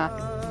on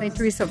St.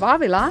 Teresa of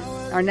Avila,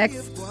 our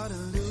next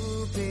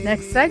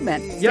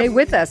segment. Stay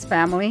with us,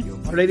 family.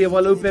 Our Lady of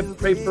Guadalupe,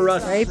 pray for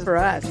us. Pray for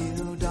us.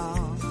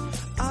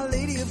 Our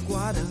Lady of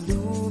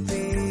Guadalupe,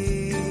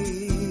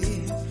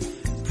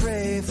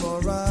 pray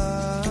for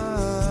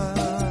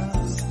us.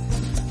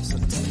 So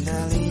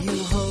tenderly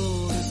you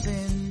hold us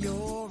in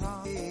your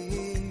arms.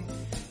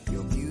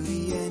 Your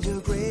beauty and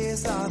your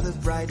grace are the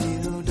bright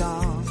little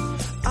dawn.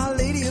 Our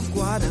Lady of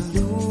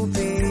Guadalupe,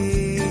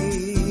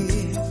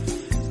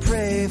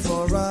 pray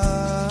for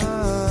us.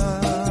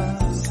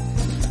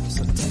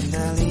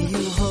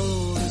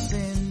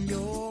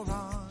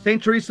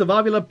 St. Teresa of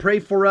Avila, pray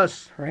for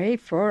us. Pray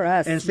for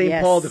us. And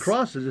St. Paul of the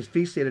Cross is his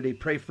feast day today.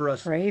 Pray for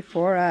us. Pray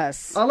for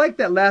us. I like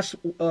that last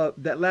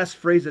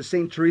phrase that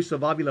St. Teresa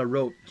of Avila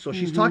wrote. So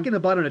she's talking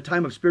about in a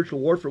time of spiritual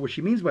warfare. What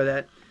she means by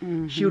that,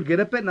 she would get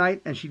up at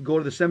night and she'd go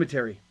to the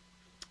cemetery.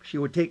 She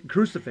would take a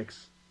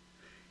crucifix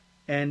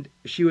and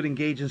she would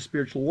engage in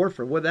spiritual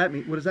warfare. What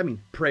does that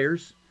mean?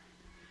 Prayers.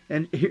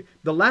 And here,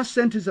 the last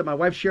sentence that my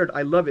wife shared,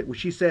 I love it, where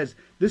she says,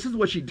 this is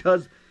what she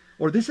does,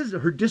 or this is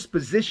her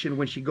disposition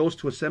when she goes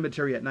to a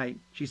cemetery at night.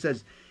 She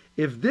says,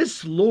 if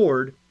this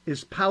Lord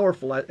is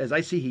powerful, as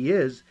I see he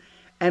is,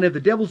 and if the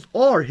devils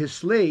are his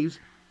slaves,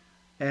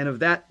 and of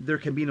that there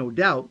can be no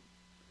doubt,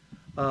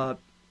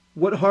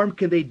 what harm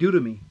can they do to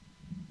me,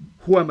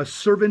 who am a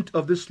servant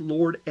of this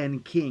Lord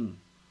and King?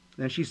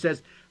 And she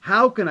says,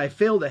 how can I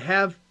fail to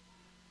have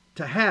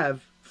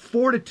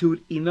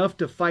fortitude enough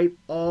to fight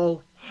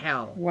all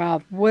hell?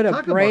 Wow, what a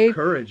Talk brave about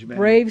courage, man.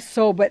 Brave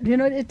soul. But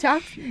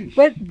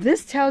but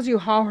this tells you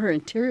how her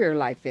interior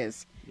life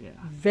is. Yeah.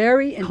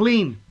 Very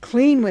clean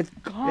with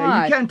God.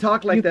 Yeah, you can't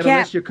talk like that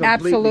unless you're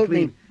completely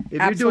clean.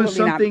 If you're doing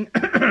something,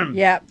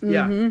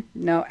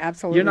 no,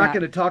 absolutely, you're not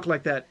going to talk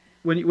like that.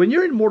 When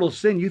you're in mortal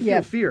sin, you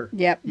feel fear.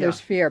 There's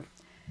fear.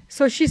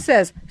 So she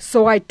says,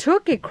 so I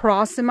took a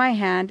cross in my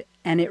hand,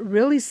 and it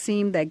really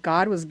seemed that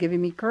God was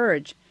giving me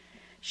courage.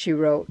 She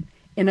wrote,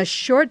 in a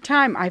short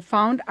time, I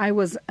found I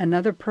was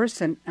another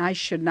person. I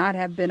should not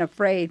have been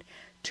afraid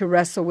to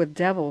wrestle with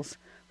devils,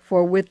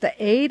 for with the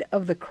aid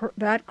of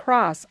that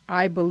cross,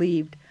 I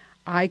believed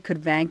I could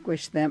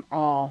vanquish them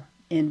all.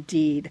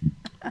 indeed.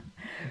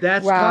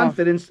 That's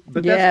confidence,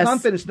 but that's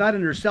confidence not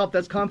in herself.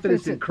 That's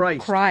confidence in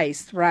Christ.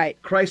 Christ,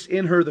 right. Christ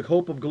in her, the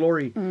hope of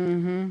glory.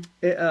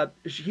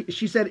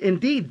 She said,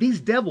 indeed, these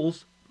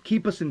devils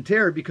keep us in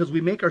terror because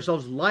we make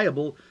ourselves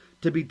liable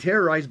to be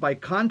terrorized by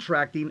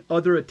contracting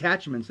other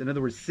attachments, in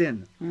other words,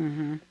 sin.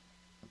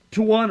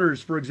 To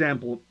honors, for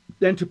example,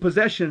 and to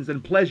possessions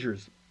and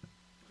pleasures.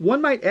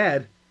 One might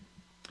add,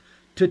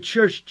 to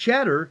church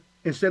chatter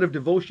instead of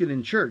devotion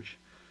in church,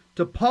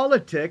 to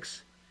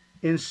politics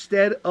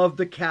instead of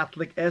the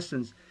Catholic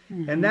essence.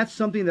 And that's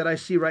something that I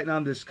see right now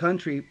in this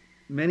country.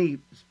 Many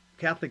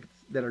Catholics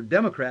that are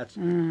Democrats,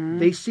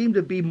 they seem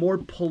to be more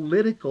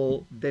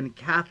political than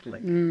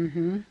Catholic.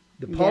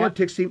 The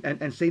politics seem,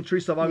 and St.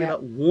 Teresa of Avila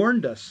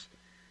warned us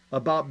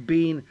about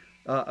being,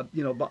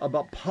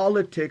 about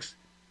politics,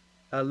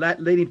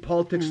 letting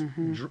politics,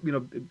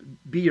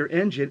 be your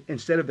engine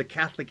instead of the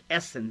Catholic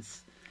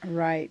essence.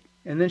 Right.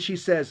 And then she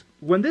says,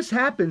 when this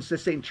happens,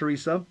 says St.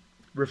 Teresa,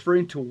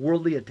 referring to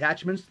worldly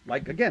attachments,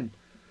 like again,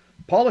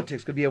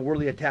 politics could be a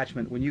worldly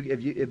attachment when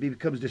if it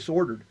becomes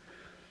disordered.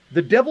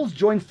 The devils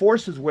join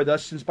forces with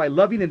us, since by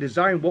loving and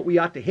desiring what we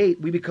ought to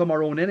hate, we become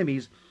our own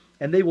enemies,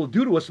 and they will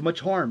do to us much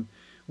harm.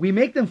 We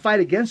make them fight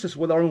against us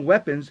with our own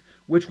weapons,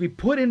 which we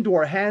put into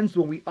our hands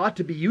when we ought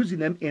to be using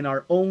them in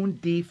our own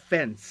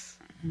defense.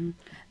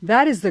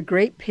 That is the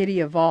great pity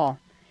of all.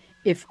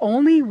 If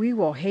only we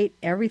will hate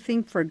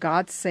everything for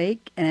God's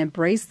sake and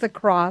embrace the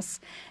cross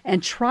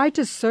and try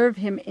to serve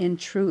him in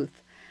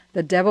truth,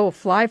 the devil will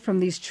fly from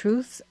these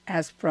truths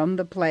as from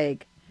the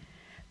plague.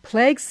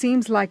 Plague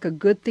seems like a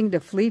good thing to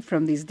flee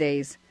from these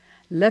days.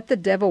 Let the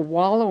devil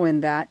wallow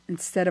in that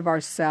instead of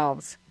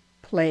ourselves.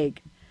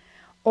 Plague.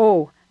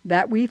 Oh,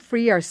 that we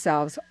free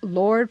ourselves,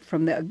 Lord,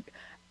 from the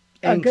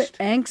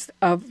angst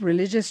of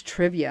religious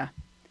trivia.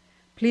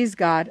 Please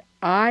God,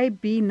 I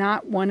be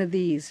not one of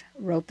these,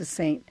 wrote the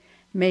saint.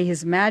 May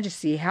His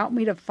Majesty help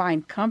me to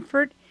find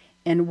comfort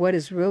in what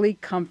is really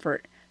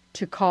comfort,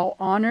 to call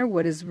honor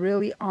what is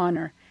really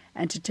honor,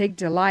 and to take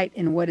delight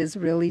in what is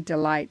really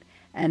delight,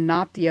 and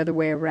not the other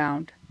way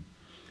around.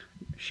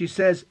 She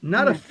says,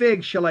 not a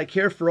fig shall I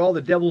care for all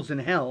the devils in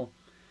hell.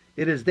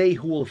 It is they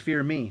who will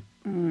fear me.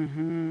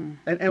 And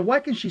why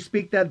can she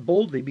speak that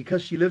boldly?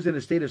 Because she lives in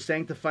a state of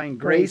sanctifying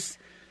grace,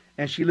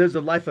 and she lives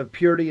a life of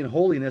purity and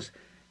holiness.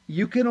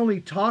 You can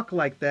only talk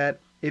like that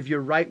if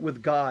you're right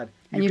with God.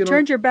 And you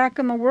turned your back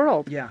on the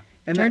world. Yeah.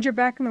 And turned your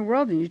back on the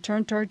world and you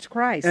turned towards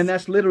Christ. And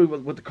that's literally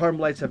what the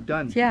Carmelites have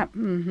done. Yeah.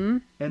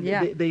 And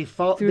they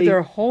through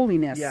their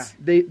holiness. Yeah.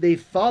 They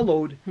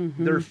followed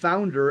their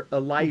founder,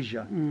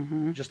 Elijah.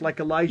 Just like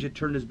Elijah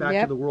turned his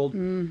back to the world,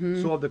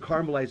 so have the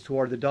Carmelites, who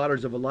are the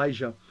daughters of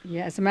Elijah.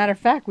 Yeah, as a matter of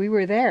fact, we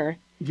were there.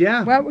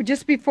 Yeah. Well,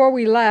 just before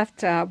we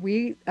left,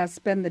 we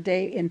spent the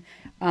day in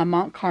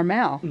Mount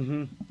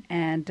Carmel.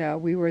 And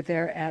we were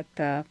there at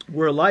the...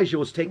 where Elijah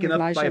was taken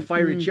up by a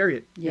fiery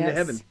chariot into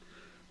heaven.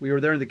 We were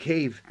there in the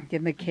cave.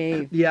 In the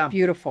cave. Yeah.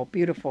 Beautiful,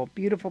 beautiful,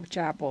 beautiful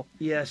chapel.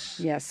 Yes.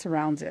 Yes,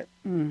 surrounds it.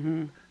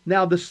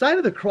 Now, the sign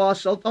of the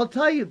cross, I'll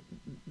tell you,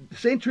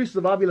 St. Teresa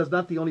of Avila is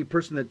not the only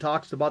person that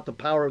talks about the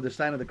power of the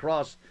sign of the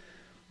cross.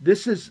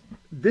 This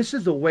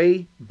is a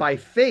way, by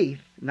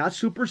faith, not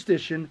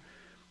superstition,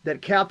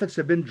 that Catholics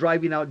have been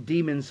driving out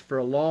demons for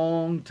a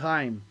long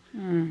time.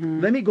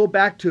 Let me go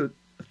back to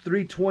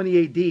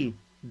 320 AD.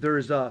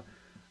 There's a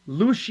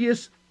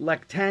Lucius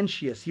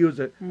Lactantius. He was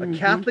a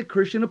Catholic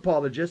Christian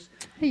apologist.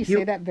 You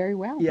say that very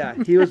well. Yeah,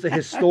 he was a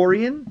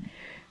historian.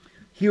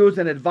 He was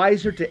an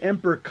advisor to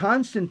Emperor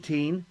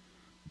Constantine,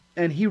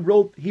 and he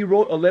wrote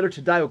a letter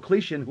to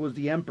Diocletian, who was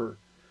the emperor,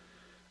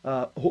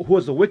 who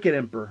was the wicked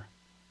emperor.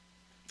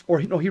 Or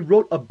he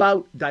wrote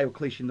about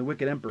Diocletian, the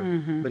wicked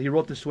emperor, but he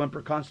wrote this to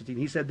Emperor Constantine.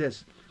 He said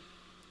this: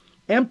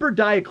 Emperor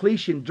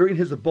Diocletian, during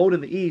his abode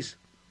in the East,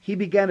 he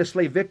began to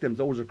slay victims.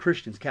 Those were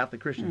Christians,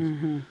 Catholic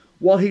Christians.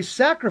 While he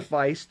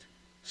sacrificed,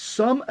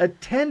 some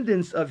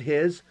attendants of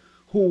his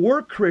who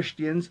were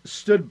Christians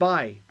stood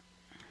by,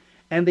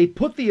 and they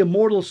put the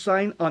immortal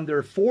sign on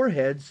their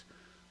foreheads.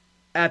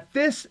 At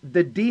this,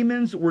 the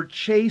demons were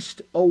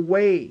chased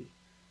away,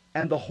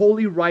 and the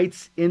holy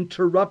rites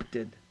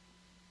interrupted.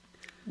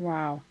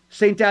 Wow.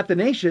 Saint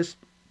Athanasius,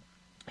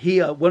 he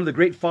one of the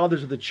great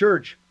fathers of the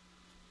church,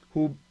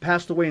 who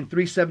passed away in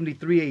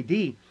 373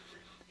 AD,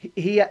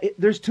 he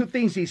there's two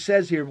things he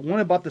says here. One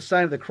about the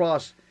sign of the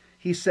cross.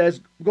 He says,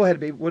 go ahead,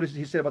 babe. What does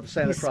he say about the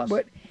sign of the cross?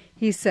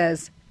 He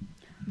says,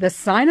 the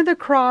sign of the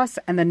cross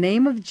and the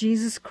name of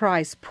Jesus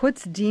Christ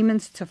puts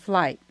demons to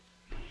flight.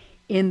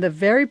 In the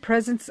very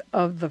presence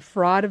of the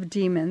fraud of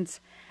demons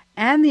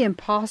and the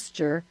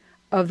imposture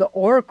of the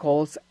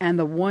oracles and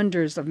the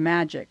wonders of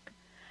magic,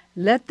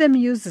 let them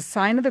use the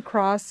sign of the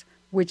cross,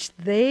 which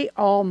they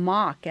all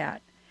mock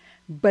at.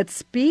 But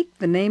speak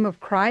the name of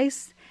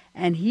Christ,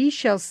 and he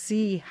shall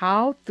see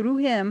how through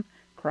him,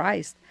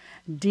 Christ,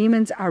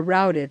 demons are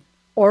routed,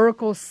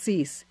 oracles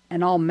cease,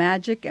 and all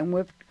magic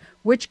and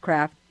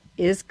witchcraft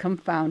is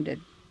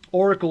confounded.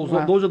 Oracles,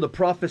 those are the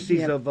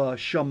prophecies of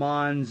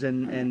shamans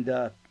and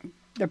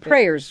the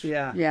prayers.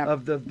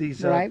 of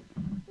these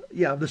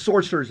the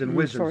sorcerers and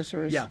wizards.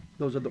 Sorcerers. Yeah,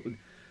 those are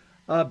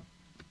the...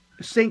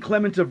 St.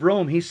 Clement of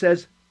Rome, he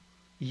says,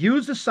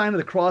 use the sign of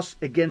the cross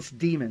against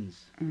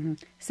demons. Mm-hmm.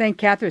 St.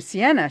 Catherine of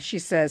Siena, she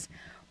says,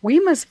 we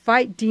must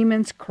fight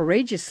demons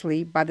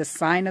courageously by the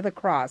sign of the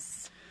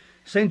cross.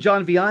 St.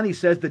 John Vianney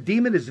says, the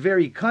demon is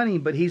very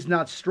cunning, but he's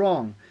not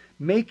strong.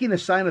 Making a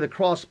sign of the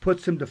cross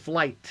puts him to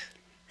flight.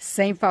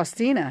 St.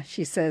 Faustina,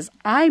 she says,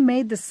 I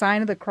made the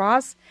sign of the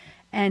cross,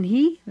 and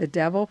he, the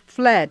devil,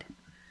 fled.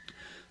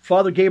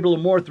 Father Gabriel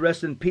Amorth,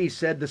 rest in peace,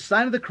 said, the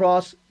sign of the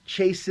cross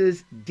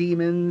chases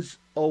demons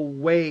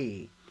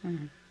away.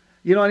 Mm-hmm.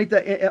 You know,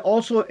 Anita,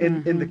 also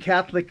in the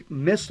Catholic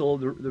Missal,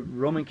 the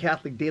Roman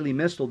Catholic Daily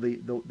Missal, the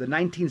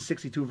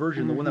 1962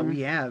 version, the one that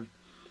we have,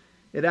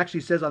 it actually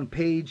says on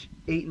page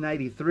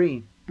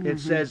 893, it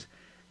says,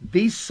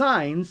 these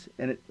signs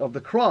of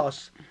the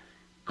cross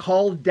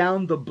call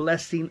down the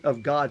blessing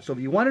of God. So if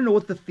you want to know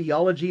what the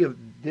theology of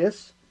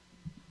this,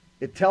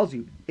 it tells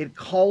you, it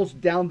calls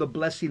down the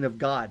blessing of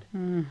God.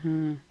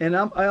 Mm-hmm. And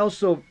I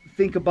also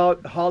think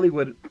about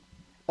Hollywood,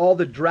 all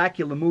the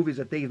Dracula movies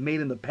that they've made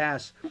in the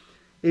past.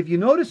 If you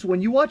notice,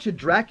 when you watch a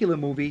Dracula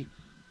movie,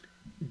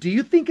 do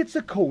you think it's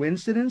a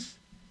coincidence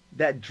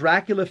that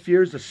Dracula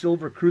fears a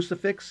silver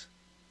crucifix?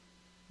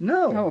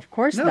 No. No, of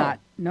course not.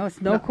 No,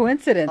 it's no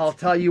coincidence. I'll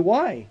tell you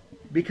why.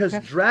 Because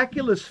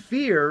Dracula's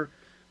fear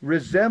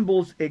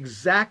resembles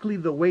exactly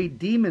the way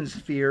demons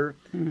fear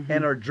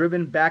and are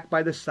driven back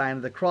by the sign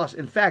of the cross.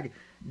 In fact,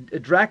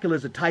 Dracula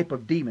is a type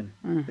of demon.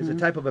 It's a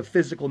type of a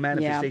physical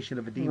manifestation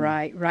of a demon.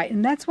 Right.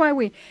 And that's why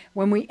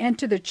when we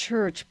enter the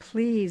church,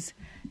 please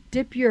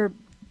dip your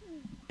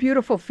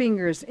beautiful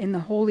fingers in the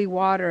holy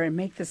water and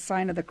make the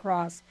sign of the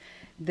cross.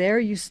 There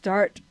you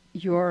start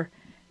your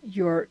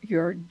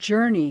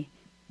journey,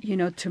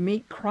 to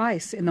meet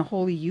Christ in the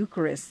Holy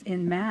Eucharist,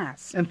 in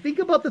Mass. And think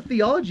about the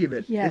theology of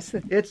it. Yes.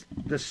 It's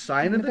the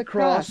sign of the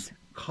cross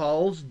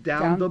calls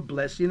down the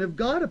blessing of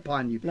God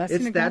upon you.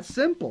 It's that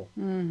simple.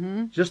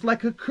 Mm-hmm. Just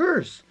like a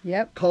curse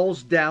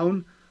calls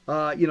down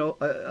a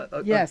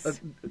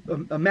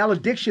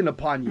malediction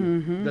upon you.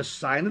 Mm-hmm. The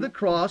sign of the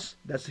cross,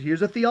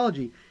 here's a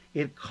theology.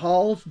 It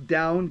calls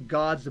down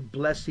God's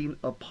blessing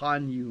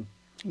upon you.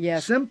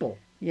 Yes. Simple.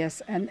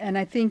 Yes, and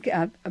I think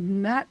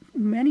not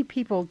many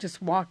people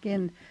just walk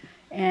in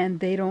and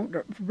they don't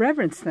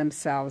reverence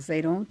themselves.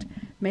 They don't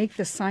make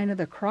the sign of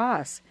the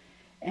cross.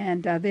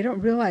 And they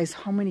don't realize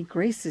how many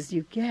graces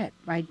you get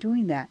by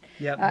doing that.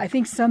 Yep. I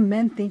think some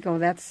men think,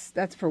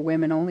 that's for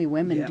women. Only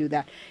women do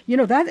that.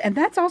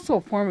 That's also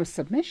a form of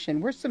submission.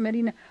 We're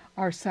submitting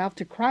ourselves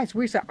to Christ.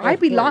 We say, I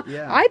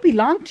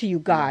belong to you,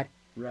 God.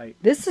 Yeah. Right.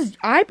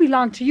 I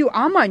belong to you.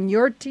 I'm on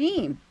your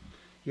team.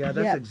 Yeah,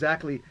 that's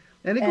exactly.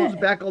 And it goes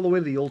back all the way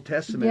to the Old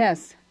Testament.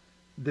 Yes.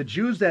 The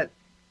Jews that,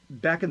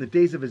 back in the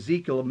days of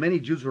Ezekiel, many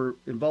Jews were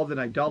involved in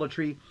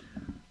idolatry.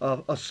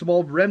 A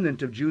small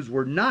remnant of Jews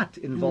were not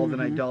involved in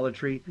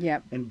idolatry.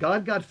 Yep. And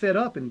God got fed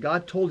up, and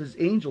God told his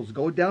angels,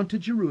 go down to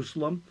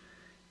Jerusalem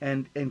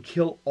and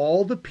kill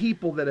all the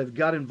people that have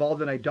got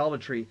involved in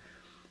idolatry.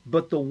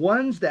 But the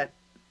ones that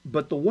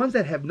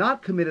have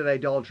not committed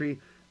idolatry,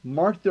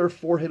 mark their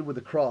forehead with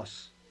a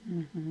cross.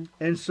 Mm-hmm.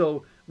 And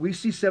so we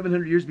see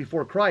 700 years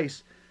before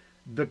Christ,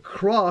 the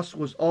cross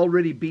was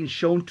already being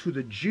shown to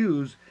the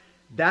Jews.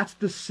 That's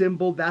the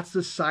symbol. That's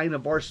the sign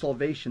of our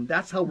salvation.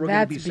 That's how we're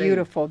going to be saved. That's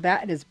beautiful.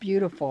 That is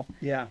beautiful.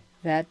 Yeah.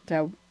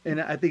 And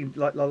I think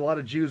a lot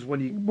of Jews,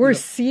 we're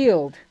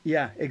sealed.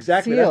 Yeah,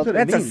 exactly. Sealed.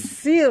 That's what it means. A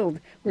sealed.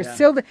 We're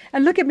sealed.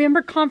 And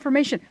remember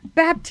confirmation,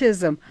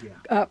 baptism,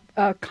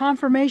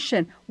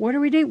 confirmation. What are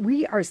we doing?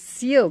 We are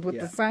sealed with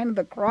the sign of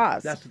the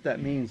cross. That's what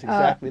that means.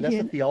 Exactly. That's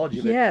the theology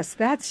of it. Yes,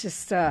 that's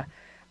just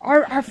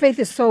our faith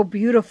is so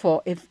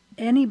beautiful.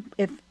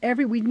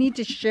 We need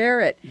to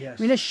share it. Yes.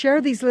 We need to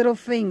share these little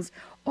things.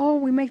 Oh,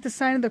 we make the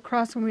sign of the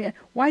cross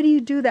why do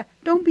you do that?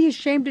 Don't be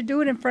ashamed to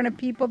do it in front of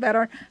people that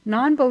are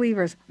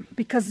non-believers,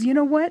 because you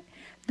know what?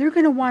 They're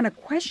going to want to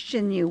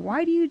question you.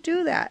 Why do you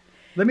do that?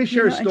 Let me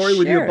share a story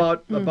with you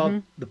about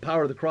the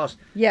power of the cross.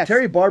 Yes.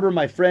 Terry Barber,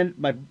 my friend,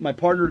 my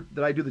partner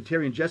that I do the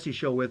Terry and Jesse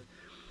show with,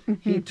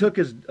 he took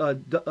his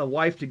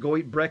wife to go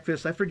eat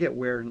breakfast. I forget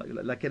where,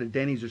 like at a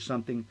Denny's or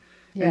something.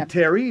 Yeah. And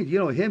Terry,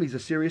 him, he's a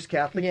serious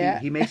Catholic. Yeah.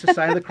 He makes the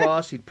sign of the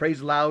cross. He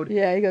prays loud.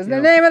 Yeah, he goes, in the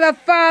name of the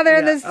Father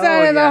and the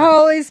Son and the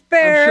Holy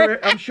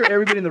Spirit. I'm sure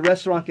everybody in the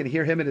restaurant can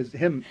hear him and they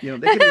can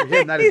hear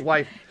him, not his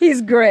wife.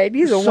 He's great.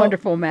 He's a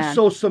wonderful man.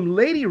 So some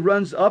lady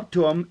runs up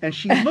to him and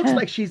she looks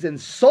like she's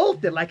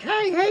insulted, like,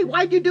 hey,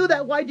 why'd you do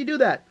that? Why'd you do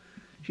that?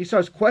 She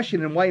starts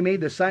questioning why he made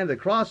the sign of the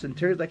cross, and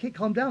Terry's like, hey,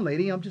 calm down,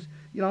 lady. I'm just,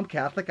 I'm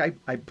Catholic.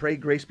 I pray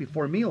grace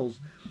before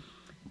meals.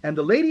 And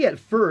the lady at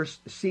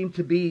first seemed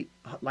to be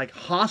like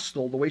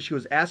hostile the way she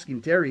was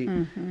asking Terry.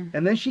 Mm-hmm.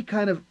 And then she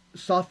kind of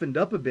softened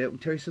up a bit.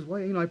 And Terry says,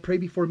 well, I pray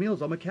before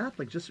meals. I'm a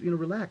Catholic. Just,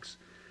 relax.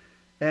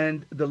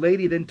 And the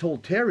lady then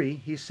told Terry,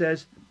 he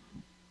says,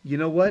 you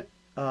know what?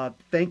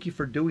 Thank you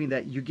for doing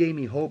that. You gave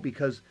me hope,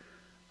 because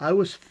I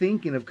was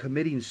thinking of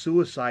committing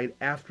suicide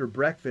after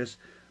breakfast.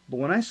 But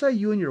when I saw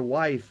you and your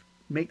wife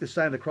make the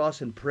sign of the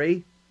cross and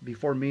pray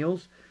before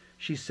meals,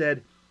 she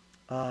said,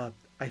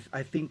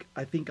 I think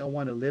I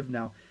want to live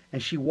now.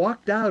 And she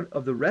walked out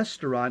of the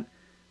restaurant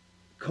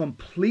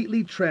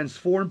completely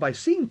transformed by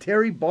seeing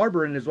Terry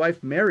Barber and his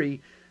wife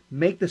Mary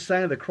make the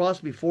sign of the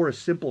cross before a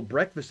simple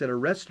breakfast at a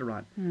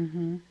restaurant.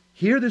 Mm-hmm.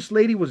 Here this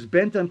lady was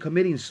bent on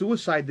committing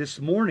suicide this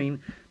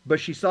morning, but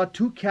she saw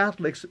two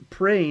Catholics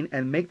praying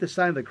and make the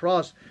sign of the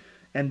cross,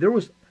 and there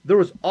was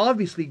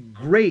obviously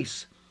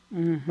grace.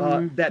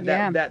 Mm-hmm.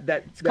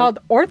 It's called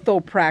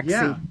orthopraxy.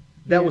 Yeah,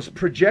 that was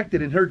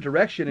projected in her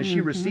direction, and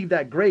she received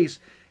that grace,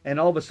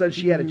 and all of a sudden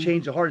she had a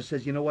change of heart and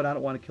says, you know what, I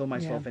don't want to kill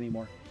myself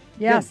anymore.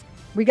 Yes,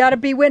 we got to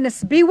be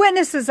witnesses. Be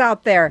witnesses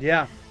out there.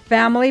 Yeah.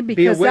 Family,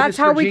 because that's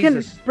how we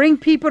can bring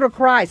people to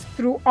Christ,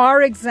 through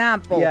our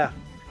example. Yeah.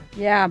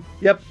 Yeah.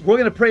 Yep. We're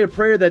going to pray a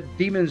prayer that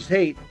demons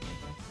hate.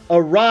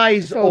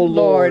 Arise, O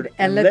Lord,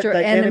 and let your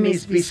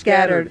enemies be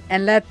scattered,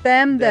 and let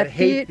them that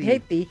hate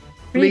thee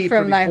flee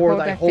from thy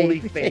holy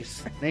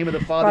face. Name of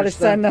the Father,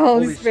 Son, and the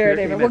Holy Spirit.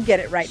 Amen. We'll get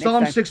it right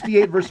Psalm next time.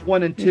 68, verse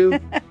 1 and 2.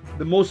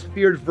 The most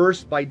feared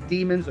verse by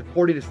demons,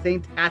 according to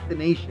Saint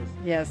Athanasius.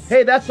 Yes.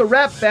 Hey, that's a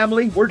wrap,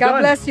 family. We're done. God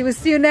bless you. We'll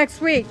see you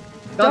next week.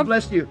 God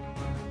bless you.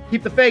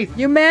 Keep the faith.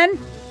 You men,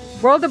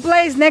 World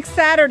Ablaze next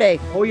Saturday.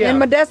 Oh, yeah. In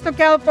Modesto,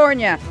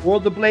 California.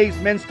 World Ablaze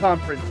Men's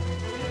Conference.